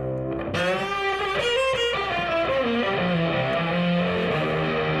bow.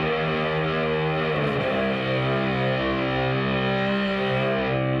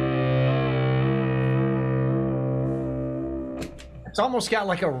 It's almost got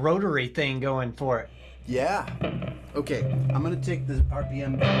like a rotary thing going for it. Yeah. Okay, I'm gonna take the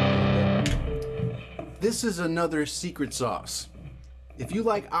RPM down a little bit. This is another secret sauce. If you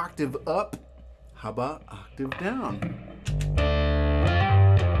like octave up, how about octave down?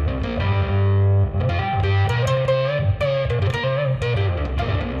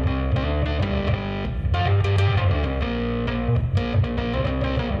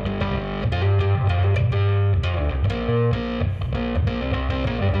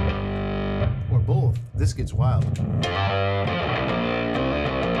 Or both. This gets wild.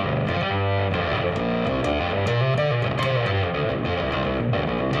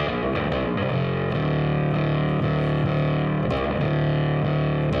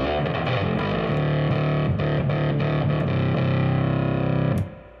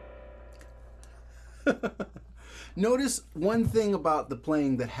 Notice one thing about the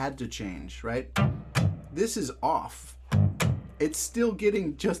playing that had to change, right? This is off. It's still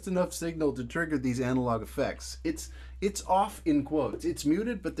getting just enough signal to trigger these analog effects. It's off in quotes. It's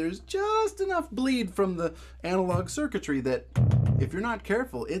muted, but there's just enough bleed from the analog circuitry that if you're not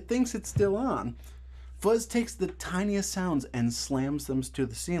careful, it thinks it's still on. Fuzz takes the tiniest sounds and slams them to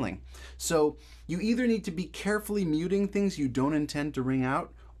the ceiling. So you either need to be carefully muting things you don't intend to ring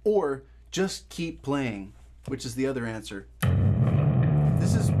out, or just keep playing, which is the other answer.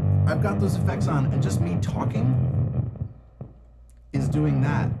 I've got those effects on, and just me talking is doing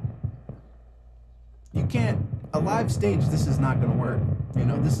that. You can't, a live stage, this is not going to work. You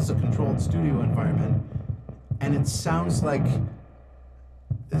know, this is a controlled studio environment, and it sounds like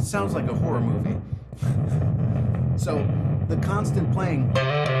a horror movie. So the constant playing,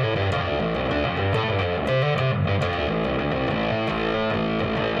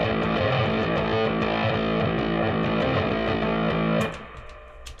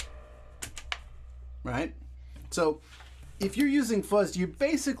 right? So if you're using fuzz, you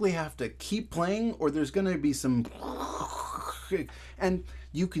basically have to keep playing, or there's going to be some, and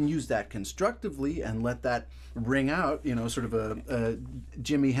you can use that constructively and let that ring out, you know, sort of a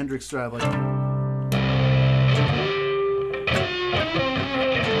Jimi Hendrix style, like.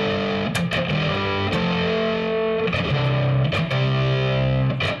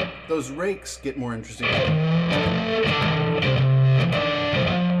 Those rakes get more interesting.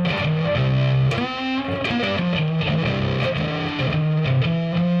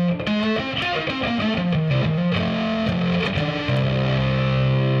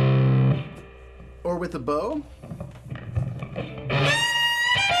 Or with a bow.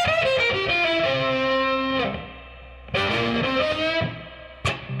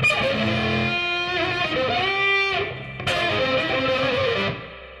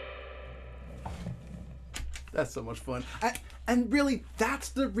 That's so much fun. And really, that's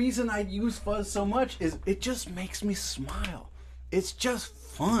the reason I use fuzz so much, is it just makes me smile. It's just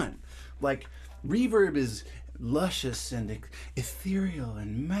fun. Like, reverb is luscious and ethereal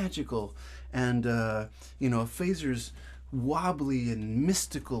and magical, and you know, phaser's wobbly and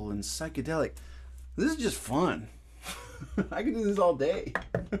mystical and psychedelic. This is just fun. I can do this all day.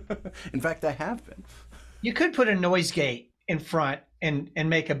 In fact, I have been. You could put a noise gate in front and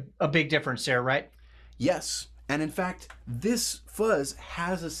make a big difference there, right? Yes, and in fact, this fuzz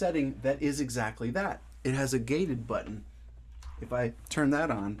has a setting that is exactly that. It has a gated button. If I turn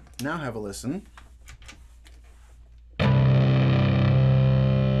that on, now have a listen.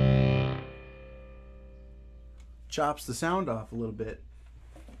 Chops the sound off a little bit.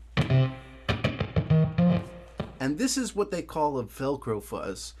 And this is what they call a Velcro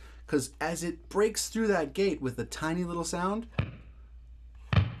fuzz, because as it breaks through that gate with a tiny little sound,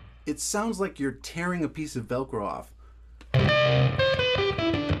 it sounds like you're tearing a piece of Velcro off.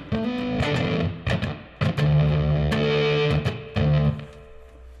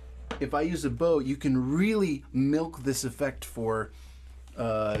 If I use a bow, you can really milk this effect for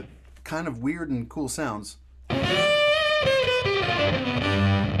kind of weird and cool sounds.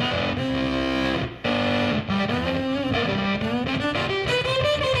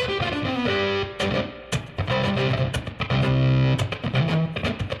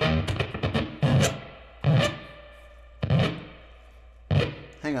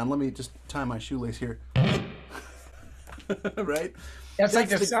 Hang on, let me just tie my shoelace here. Right? That's like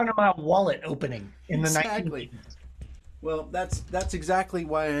the sound of my wallet opening in the 1980s. Well, that's exactly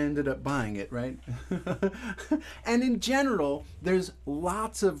why I ended up buying it, right? And in general, there's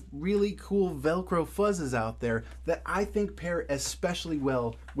lots of really cool Velcro fuzzes out there that I think pair especially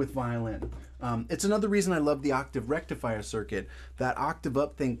well with violin. It's another reason I love the octave rectifier circuit. That octave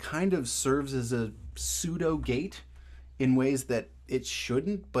up thing kind of serves as a pseudo gate in ways that it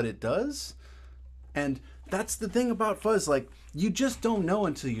shouldn't, but it does. And that's the thing about fuzz, like, you just don't know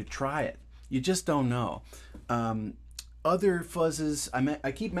until you try it. You just don't know. Other fuzzes,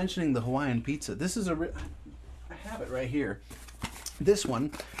 I keep mentioning the Hawaiian pizza. This is I have it right here. This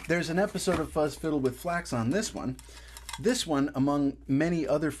one, there's an episode of Fuzz Fiddle with Flax on this one. This one, among many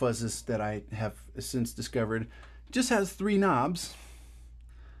other fuzzes that I have since discovered, just has 3 knobs.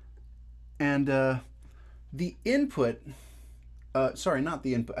 And the input, sorry, not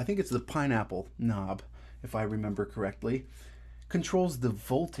the input, I think it's the pineapple knob, if I remember correctly, controls the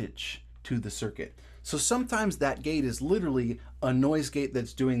voltage to the circuit. So sometimes that gate is literally a noise gate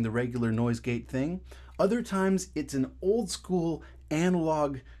that's doing the regular noise gate thing. Other times it's an old school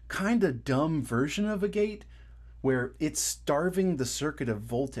analog kind of dumb version of a gate where it's starving the circuit of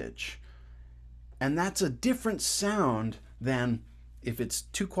voltage. And that's a different sound than if it's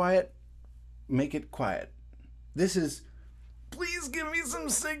too quiet, make it quiet. This is, please give me some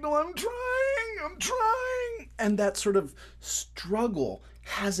signal, I'm trying. And that sort of struggle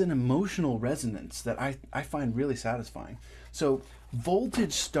has an emotional resonance that I find really satisfying. So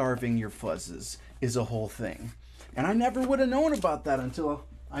voltage starving your fuzzes is a whole thing. And I never would have known about that until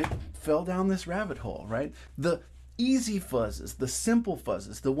I fell down this rabbit hole, right? The easy fuzzes, the simple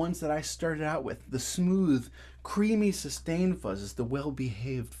fuzzes, the ones that I started out with, the smooth, creamy, sustained fuzzes, the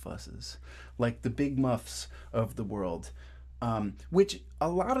well-behaved fuzzes, like the Big Muffs of the world, which a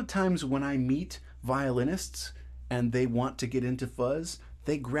lot of times when I meet violinists and they want to get into fuzz,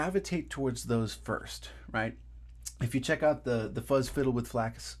 they gravitate towards those first, right? If you check out the Fuzz Fiddle with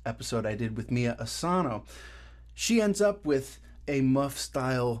Flax episode I did with Mia Asano, she ends up with a muff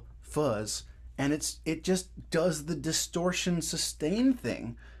style fuzz, and it just does the distortion sustain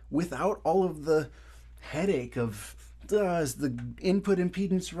thing without all of the headache of is the input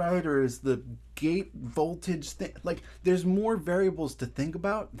impedance right, or is the gate voltage thing. Like, there's more variables to think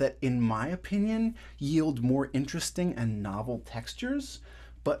about that, in my opinion, yield more interesting and novel textures.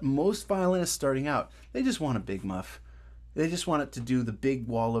 But most violinists starting out, they just want a big muff. They just want it to do the big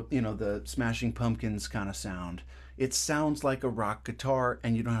wall of, the Smashing Pumpkins kind of sound. It sounds like a rock guitar,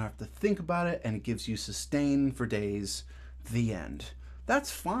 and you don't have to think about it, and it gives you sustain for days. The end. That's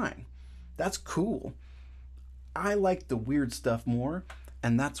fine. That's cool. I like the weird stuff more,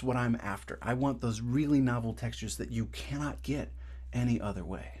 and that's what I'm after. I want those really novel textures that you cannot get any other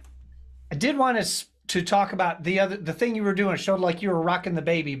way. I did want us to talk about the thing you were doing. It showed like you were rocking the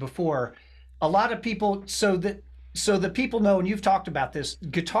baby before. A lot of people, so that people know, and you've talked about this,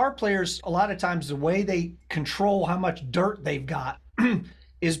 guitar players, a lot of times the way they control how much dirt they've got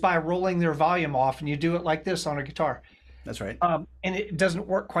is by rolling their volume off, and you do it like this on a guitar. That's right. And it doesn't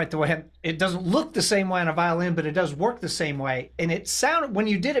work quite the way, it doesn't look the same way on a violin, but it does work the same way. And it sounded, when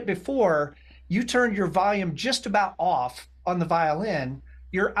you did it before, you turned your volume just about off on the violin.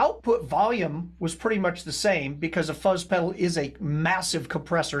 Your output volume was pretty much the same because a fuzz pedal is a massive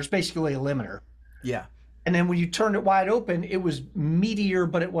compressor. It's basically a limiter. Yeah. And then when you turned it wide open, it was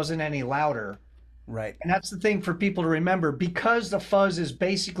meatier, but it wasn't any louder. Right. And that's the thing for people to remember. Because the fuzz is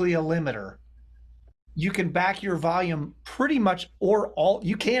basically a limiter, you can back your volume pretty much,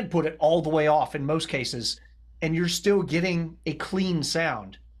 you can put it all the way off in most cases, and you're still getting a clean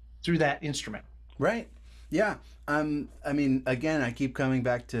sound through that instrument. Right. Yeah. I mean, again, I keep coming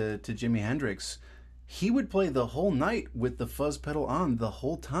back to Jimi Hendrix. He would play the whole night with the fuzz pedal on the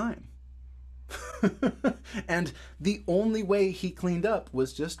whole time. And the only way he cleaned up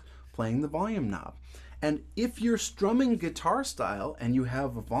was just playing the volume knob. And if you're strumming guitar style and you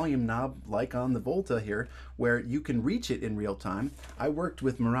have a volume knob like on the Volta here, where you can reach it in real time, I worked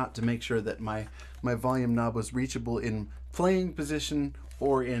with Murat to make sure that my volume knob was reachable in playing position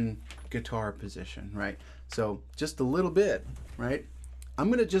or in guitar position, right? So just a little bit, right? I'm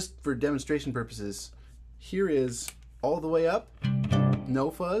gonna just, for demonstration purposes, here is all the way up, no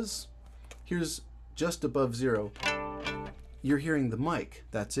fuzz. Here's just above 0. You're hearing the mic,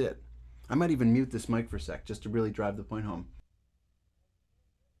 that's it. I might even mute this mic for a sec just to really drive the point home.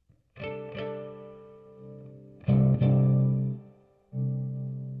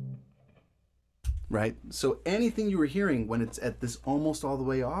 Right? So anything you were hearing when it's at this almost all the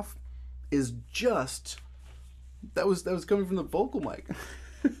way off is just, that was coming from the vocal mic.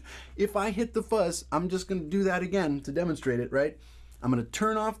 If I hit the fuzz, I'm just going to do that again to demonstrate it, right? I'm going to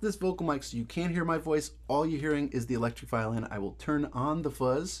turn off this vocal mic so you can't hear my voice. All you're hearing is the electric violin. I will turn on the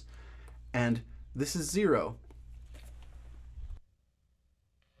fuzz, and this is 0.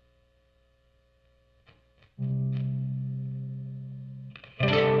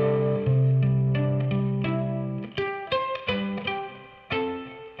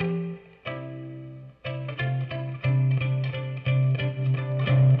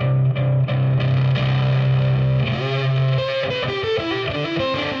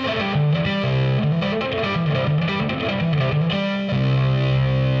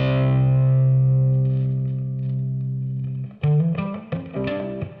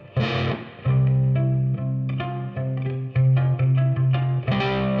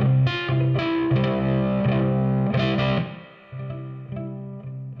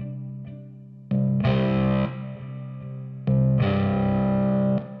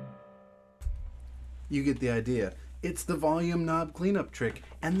 You get the idea. It's the volume knob cleanup trick,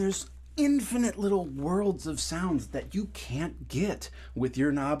 and there's infinite little worlds of sounds that you can't get with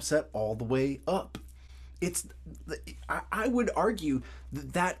your knob set all the way up. I would argue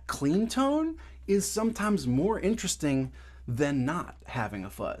that clean tone is sometimes more interesting than not having a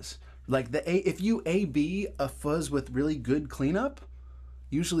fuzz. Like if you A/B a fuzz with really good cleanup,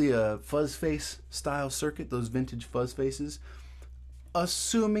 usually a fuzz face style circuit, those vintage fuzz faces,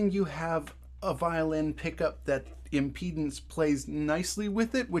 assuming you have a violin pickup that impedance plays nicely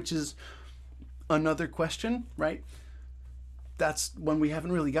with it, which is another question, right? That's one we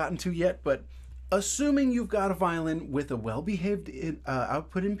haven't really gotten to yet, but assuming you've got a violin with a well-behaved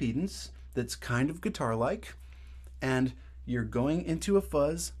output impedance that's kind of guitar-like, and you're going into a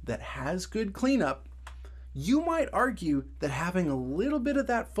fuzz that has good cleanup, you might argue that having a little bit of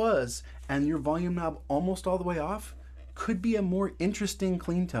that fuzz and your volume knob almost all the way off could be a more interesting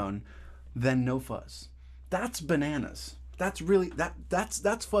clean tone than no fuzz. That's bananas. That's really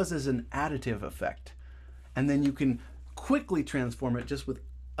that's fuzz as an additive effect, and then you can quickly transform it just with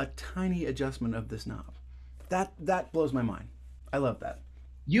a tiny adjustment of this knob. That blows my mind. I love that.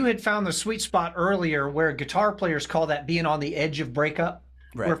 You had found the sweet spot earlier where guitar players call that being on the edge of breakup.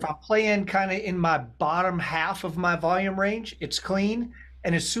 Right. Where if I'm playing kind of in my bottom half of my volume range, it's clean.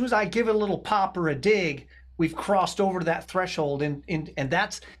 And as soon as I give it a little pop or a dig, we've crossed over that threshold. And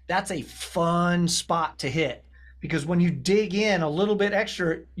that's a fun spot to hit. Because when you dig in a little bit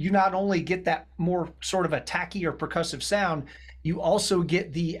extra, you not only get that more sort of a tacky or percussive sound, you also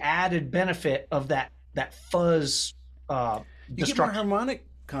get the added benefit of that fuzz you get more harmonic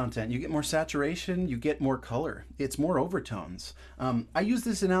content, you get more saturation, you get more color. It's more overtones. I use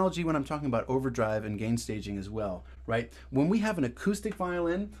this analogy when I'm talking about overdrive and gain staging as well, right? When we have an acoustic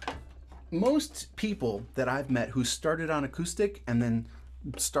violin, most people that I've met who started on acoustic and then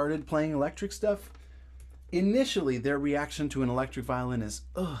started playing electric stuff, initially their reaction to an electric violin is,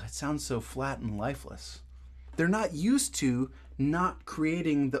 oh, it sounds so flat and lifeless. They're not used to not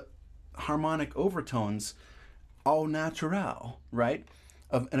creating the harmonic overtones au naturel, right?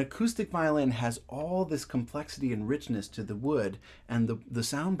 An acoustic violin has all this complexity and richness to the wood and the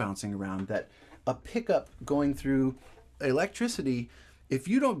sound bouncing around that a pickup going through electricity, if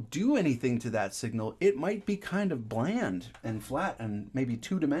you don't do anything to that signal, it might be kind of bland and flat and maybe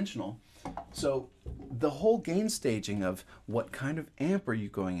two-dimensional. So the whole gain staging of what kind of amp are you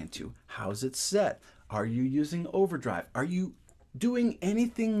going into? How's it set? Are you using overdrive? Are you doing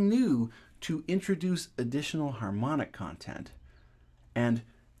anything new to introduce additional harmonic content? And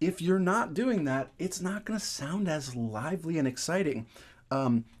if you're not doing that, it's not going to sound as lively and exciting.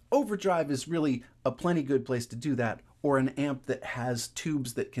 Overdrive is really a plenty good place to do that, or an amp that has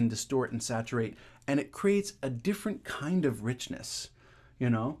tubes that can distort and saturate, and it creates a different kind of richness, you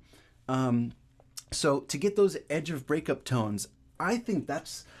know? So to get those edge of breakup tones, I think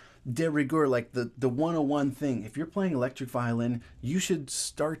that's de rigueur, like the 101 thing. If you're playing electric violin, you should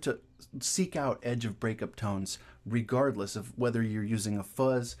start to seek out edge of breakup tones, regardless of whether you're using a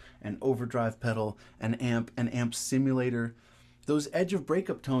fuzz, an overdrive pedal, an amp simulator. Those edge of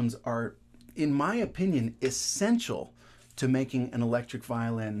breakup tones are, in my opinion, essential to making an electric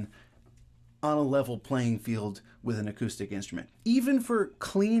violin on a level playing field with an acoustic instrument. Even for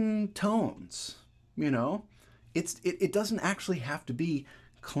clean tones, you know, it doesn't actually have to be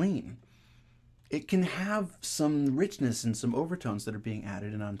clean. It can have some richness and some overtones that are being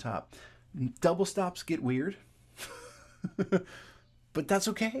added in on top. Double stops get weird, but that's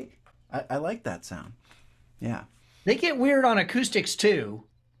okay. I like that sound. Yeah. They get weird on acoustics too.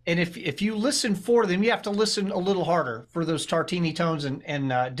 And if you listen for them, you have to listen a little harder for those Tartini tones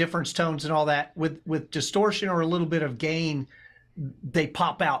and difference tones and all that. With distortion or a little bit of gain, they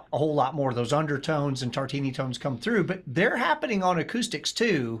pop out a whole lot more. Those undertones and Tartini tones come through, but they're happening on acoustics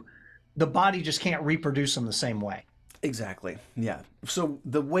too. The body just can't reproduce them the same way. Exactly. Yeah. So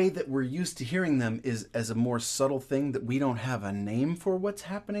the way that we're used to hearing them is as a more subtle thing that we don't have a name for what's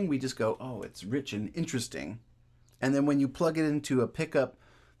happening. We just go, oh, it's rich and interesting. And then when you plug it into a pickup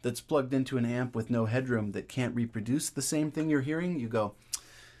that's plugged into an amp with no headroom that can't reproduce the same thing you're hearing, you go,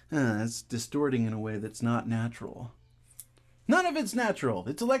 it's distorting in a way that's not natural. None of it's natural.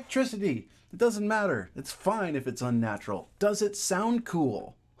 It's electricity. It doesn't matter. It's fine if it's unnatural. Does it sound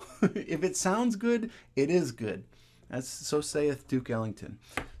cool? If it sounds good, it is good. That's so saith Duke Ellington.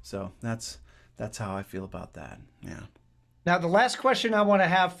 So that's how I feel about that. Yeah. Now the last question I want to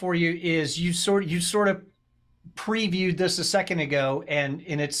have for you is you sort of previewed this a second ago, and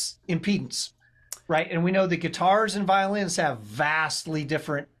its impedance, right? And we know the guitars and violins have vastly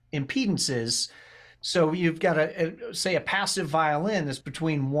different impedances. So you've got say a passive violin that's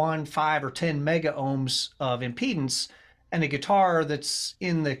between 1, 5, or 10 mega ohms of impedance, and a guitar that's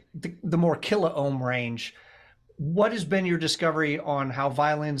in the more kilo ohm range. What has been your discovery on how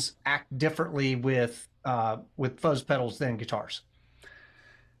violins act differently with fuzz pedals than guitars?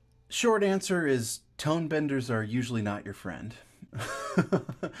 Short answer is tone benders are usually not your friend.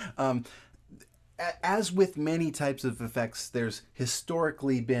 As with many types of effects, there's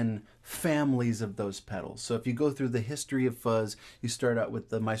historically been families of those pedals. So if you go through the history of fuzz, you start out with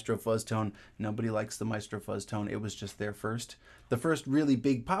the Maestro fuzz tone. Nobody likes the Maestro fuzz tone. It was just there first. The first really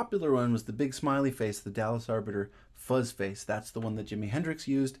big popular one was the big smiley face, the Dallas Arbiter fuzz face. That's the one that Jimi Hendrix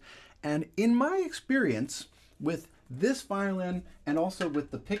used. And in my experience with this violin and also with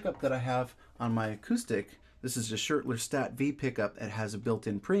the pickup that I have on my acoustic, this is a Schertler Stat V pickup that has a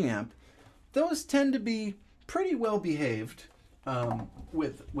built-in preamp. Those tend to be pretty well behaved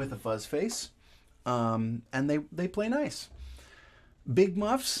with a fuzz face, and they play nice. Big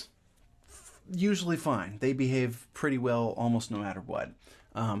muffs, usually fine. They behave pretty well almost no matter what.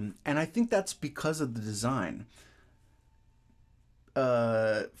 And I think that's because of the design.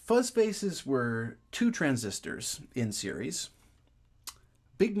 Fuzz faces were 2 transistors in series.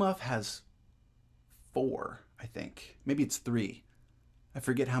 Big Muff has 4, I think. Maybe it's 3. I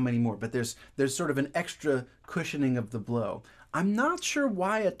forget how many more, but there's sort of an extra cushioning of the blow. I'm not sure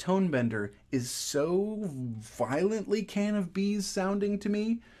why a tone bender is so violently Can of Bees sounding to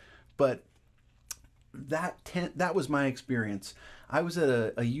me, but that was my experience. I was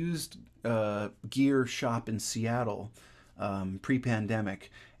at a used gear shop in Seattle pre-pandemic,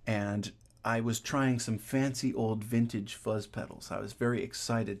 and I was trying some fancy old vintage fuzz pedals. I was very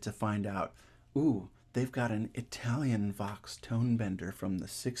excited to find out, ooh, they've got an Italian Vox tone bender from the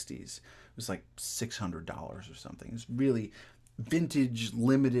 60s. It was like $600 or something. It's really vintage,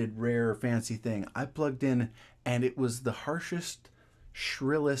 limited, rare, fancy thing. I plugged in, and it was the harshest,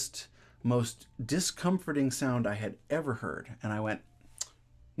 shrillest, most discomforting sound I had ever heard. And I went,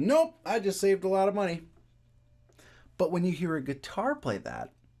 nope, I just saved a lot of money. But when you hear a guitar play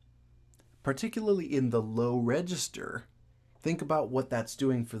that, particularly in the low register, think about what that's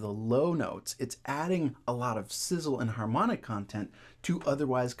doing for the low notes. It's adding a lot of sizzle and harmonic content to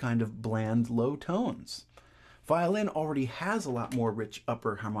otherwise kind of bland low tones. Violin already has a lot more rich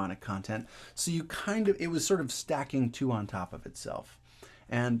upper harmonic content, so it was sort of stacking 2 on top of itself.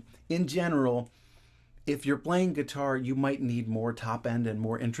 And in general, if you're playing guitar, you might need more top end and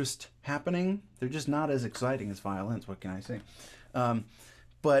more interest happening. They're just not as exciting as violins, what can I say?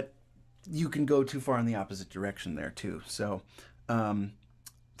 But you can go too far in the opposite direction there too. So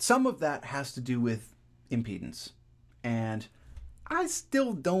some of that has to do with impedance. And I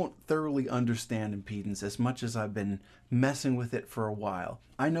still don't thoroughly understand impedance as much as I've been messing with it for a while.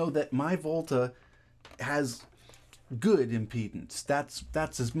 I know that my Volta has good impedance.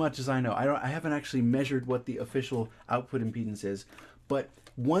 That's as much as I know. I haven't actually measured what the official output impedance is, but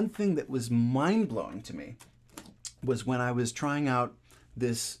one thing that was mind-blowing to me was when I was trying out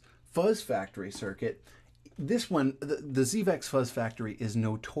this Fuzz Factory circuit. This one, the ZVEX Fuzz Factory, is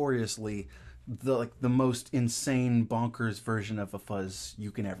notoriously the most insane bonkers version of a fuzz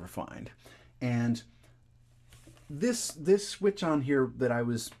you can ever find. And this switch on here that I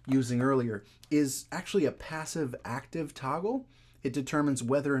was using earlier is actually a passive active toggle. It determines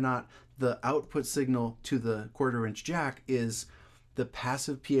whether or not the output signal to the 1/4-inch jack is the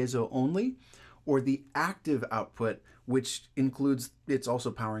passive piezo only or the active output, which includes, it's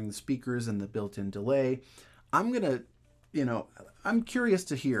also powering the speakers and the built-in delay. I'm curious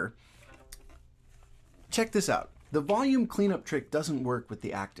to hear. Check this out. The volume cleanup trick doesn't work with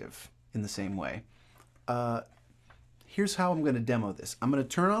the active in the same way. Here's how I'm going to demo this. I'm going to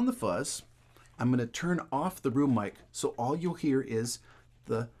turn on the fuzz. I'm going to turn off the room mic, so all you'll hear is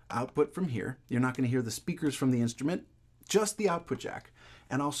the output from here. You're not going to hear the speakers from the instrument, just the output jack.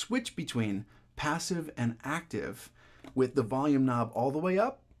 And I'll switch between passive and active with the volume knob all the way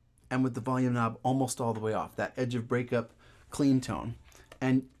up and with the volume knob almost all the way off, that edge of breakup clean tone.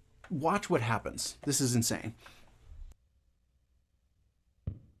 And watch what happens. This is insane.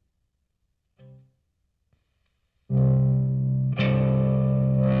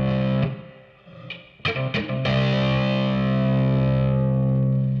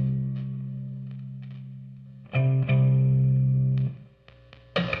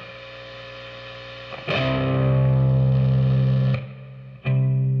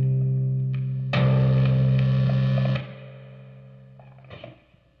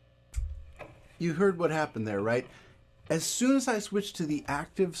 You heard what happened there, right? As soon as I switch to the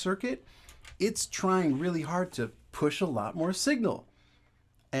active circuit, it's trying really hard to push a lot more signal.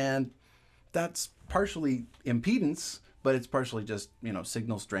 And that's partially impedance, but it's partially just,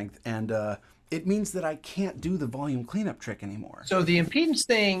 signal strength. And it means that I can't do the volume cleanup trick anymore. So the impedance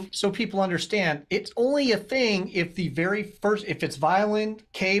thing, so people understand, it's only a thing if if it's violin,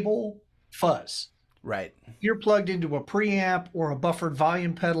 cable, fuzz. Right. If you're plugged into a preamp or a buffered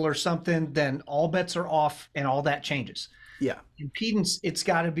volume pedal or something, then all bets are off and all that changes. Yeah. Impedance, it's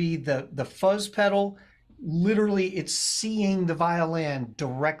got to be the fuzz pedal. Literally, it's seeing the violin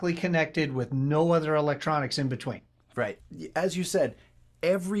directly connected with no other electronics in between. Right. As you said,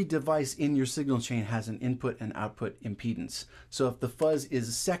 every device in your signal chain has an input and output impedance. So if the fuzz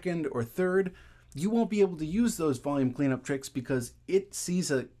is second or third, you won't be able to use those volume cleanup tricks because it sees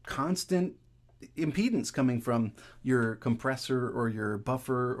a constant impedance coming from your compressor or your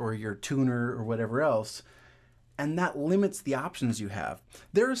buffer or your tuner or whatever else, and that limits the options you have.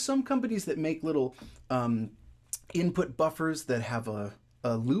 There are some companies that make little input buffers that have a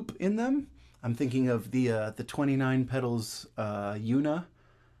loop in them. I'm thinking of the 29 pedals Una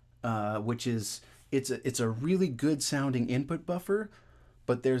which is it's a really good sounding input buffer,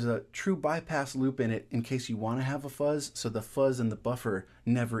 but there's a true bypass loop in it in case you want to have a fuzz, so the fuzz and the buffer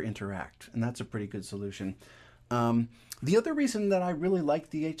never interact, and that's a pretty good solution. The other reason that I really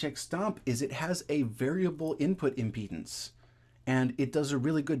like the HX Stomp is it has a variable input impedance, and it does a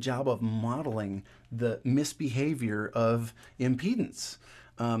really good job of modeling the misbehavior of impedance.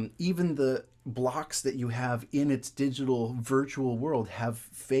 Even the blocks that you have in its digital virtual world have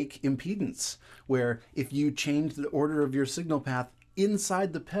fake impedance, where if you change the order of your signal path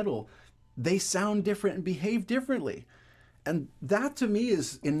inside the pedal, they sound different and behave differently. And that to me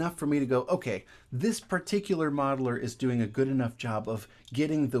is enough for me to go, okay, this particular modeler is doing a good enough job of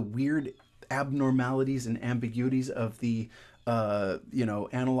getting the weird abnormalities and ambiguities of the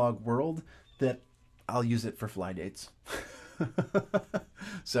analog world that I'll use it for fly dates.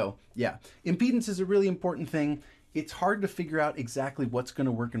 So yeah, impedance is a really important thing. It's hard to figure out exactly what's going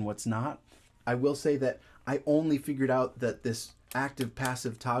to work and what's not. I will say that I only figured out that this active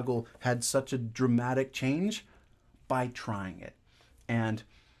passive toggle had such a dramatic change by trying it. And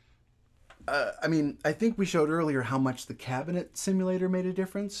I mean, I think we showed earlier how much the cabinet simulator made a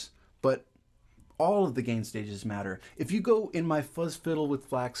difference, but all of the gain stages matter. If you go in my Fuzz Fiddle with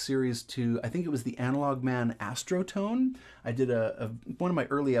Flax series to, I think it was the Analog Man Astrotone, I did one of my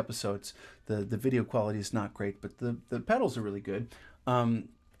early episodes. The video quality is not great, but the pedals are really good.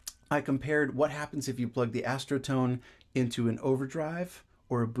 I compared what happens if you plug the Astrotone into an overdrive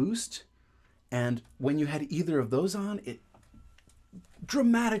or a boost, and when you had either of those on, it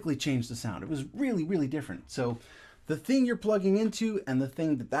dramatically changed the sound. It was really, really different. So the thing you're plugging into and the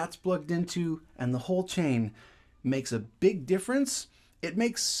thing that's plugged into and the whole chain makes a big difference. It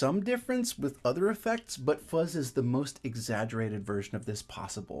makes some difference with other effects, but fuzz is the most exaggerated version of this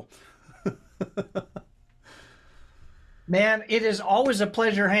possible. Man, it is always a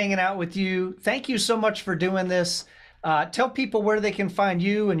pleasure hanging out with you. Thank you so much for doing this. Tell people where they can find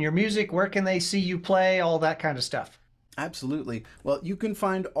you and your music. Where can they see you play? All that kind of stuff. Absolutely. Well, you can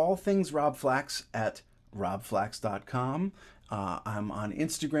find all things Rob Flax at robflax.com. I'm on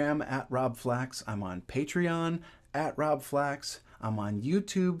Instagram at Rob Flax. I'm on Patreon at Rob Flax. I'm on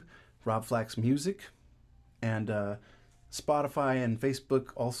YouTube, Rob Flax Music. And Spotify and Facebook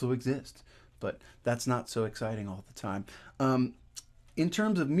also exist, but that's not so exciting all the time. In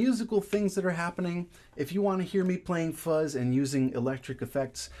terms of musical things that are happening, if you want to hear me playing fuzz and using electric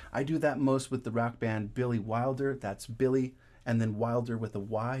effects, I do that most with the rock band Billy Wilder. That's Billy and then Wilder with a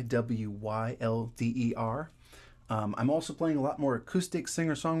Y, W-Y-L-D-E-R. I'm also playing a lot more acoustic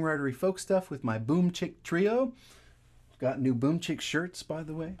singer-songwritery folk stuff with my Boom Chick Trio. Got new Boom Chick shirts, by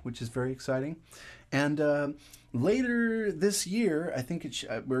the way, which is very exciting. And later this year, I think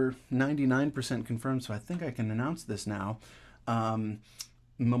we're 99% confirmed, so I think I can announce this now.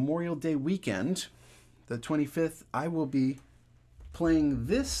 Memorial Day weekend, the 25th, I will be playing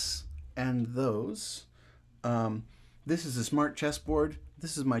this and those. This is a smart chessboard.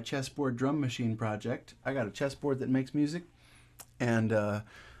 This is my chessboard drum machine project. I got a chessboard that makes music. And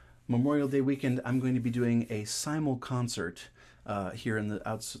Memorial Day weekend, I'm going to be doing a simul concert here in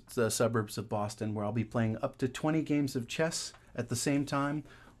the suburbs of Boston, where I'll be playing up to 20 games of chess at the same time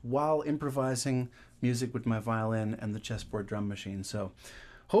while improvising music with my violin and the chessboard drum machine. So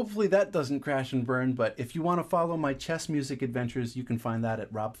hopefully that doesn't crash and burn, but if you want to follow my chess music adventures, you can find that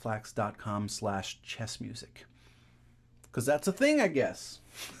at robflax.com/chessmusic. Because that's a thing, I guess.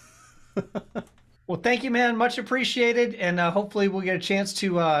 Well, thank you, man. Much appreciated. And hopefully we'll get a chance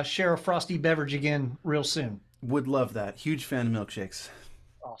to share a frosty beverage again real soon. Would love that. Huge fan of milkshakes.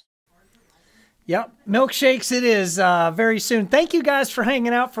 Awesome. Yep, milkshakes it is very soon. Thank you guys for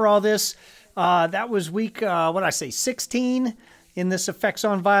hanging out for all this. That was week, 16 in this Effects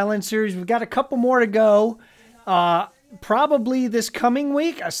on Violin series. We've got a couple more to go. Probably this coming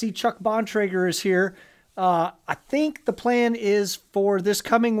week. I see Chuck Bontrager is here. I think the plan is for this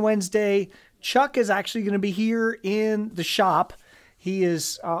coming Wednesday, Chuck is actually going to be here in the shop. He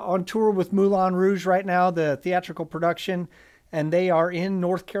is on tour with Moulin Rouge right now, the theatrical production, and they are in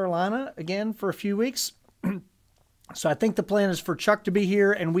North Carolina again for a few weeks. So I think the plan is for Chuck to be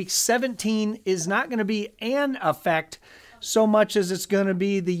here, and week 17 is not going to be an effect so much as it's going to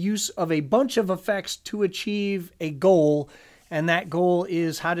be the use of a bunch of effects to achieve a goal, and that goal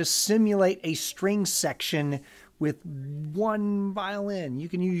is how to simulate a string section with one violin. You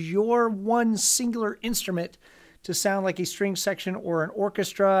can use your one singular instrument to sound like a string section or an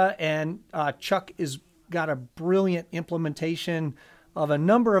orchestra, and Chuck is got a brilliant implementation of a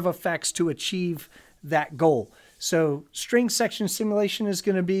number of effects to achieve that goal. So string section simulation is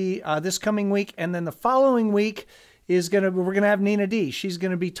going to be this coming week, and then the following week we're going to have Nina D. She's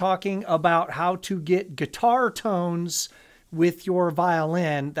going to be talking about how to get guitar tones with your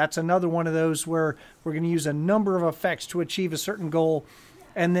violin. That's another one of those where we're going to use a number of effects to achieve a certain goal.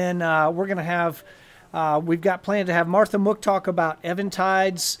 And then we're going to have, we've got planned to have Martha Mook talk about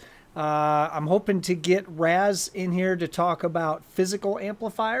eventides. I'm hoping to get Raz in here to talk about physical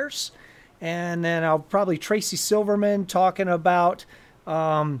amplifiers. And then I'll probably Tracy Silverman talking about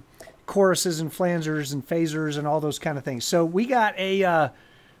choruses and flangers and phasers and all those kind of things. So we got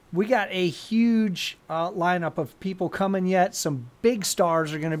a huge lineup of people coming yet. Some big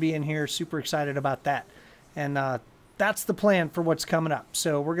stars are going to be in here. Super excited about that. And that's the plan for what's coming up.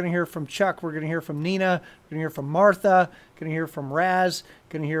 So we're going to hear from Chuck. We're going to hear from Nina. We're going to hear from Martha. Going to hear from Raz.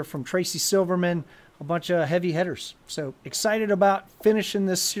 Going to hear from Tracy Silverman. A bunch of heavy hitters. So excited about finishing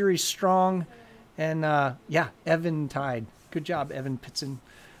this series strong. And yeah, Eventide. Good job, Evan Pitson.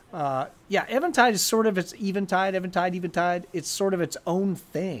 Yeah, Eventide is sort of its Eventide, Eventide. It's sort of its own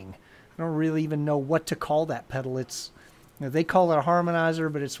thing. I don't really even know what to call that pedal. It's, you know, they call it a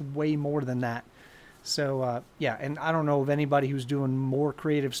harmonizer, but it's way more than that. So yeah, and I don't know of anybody who's doing more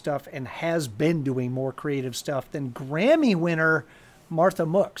creative stuff and has been doing more creative stuff than Grammy winner Martha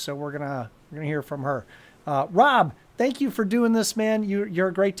Mook. So we're gonna hear from her. Rob, thank you for doing this, man. You're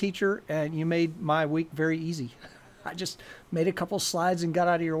a great teacher, and you made my week very easy. I just made a couple slides and got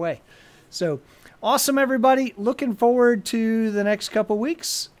out of your way. So awesome, everybody. Looking forward to the next couple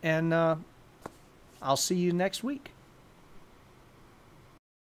weeks, and I'll see you next week.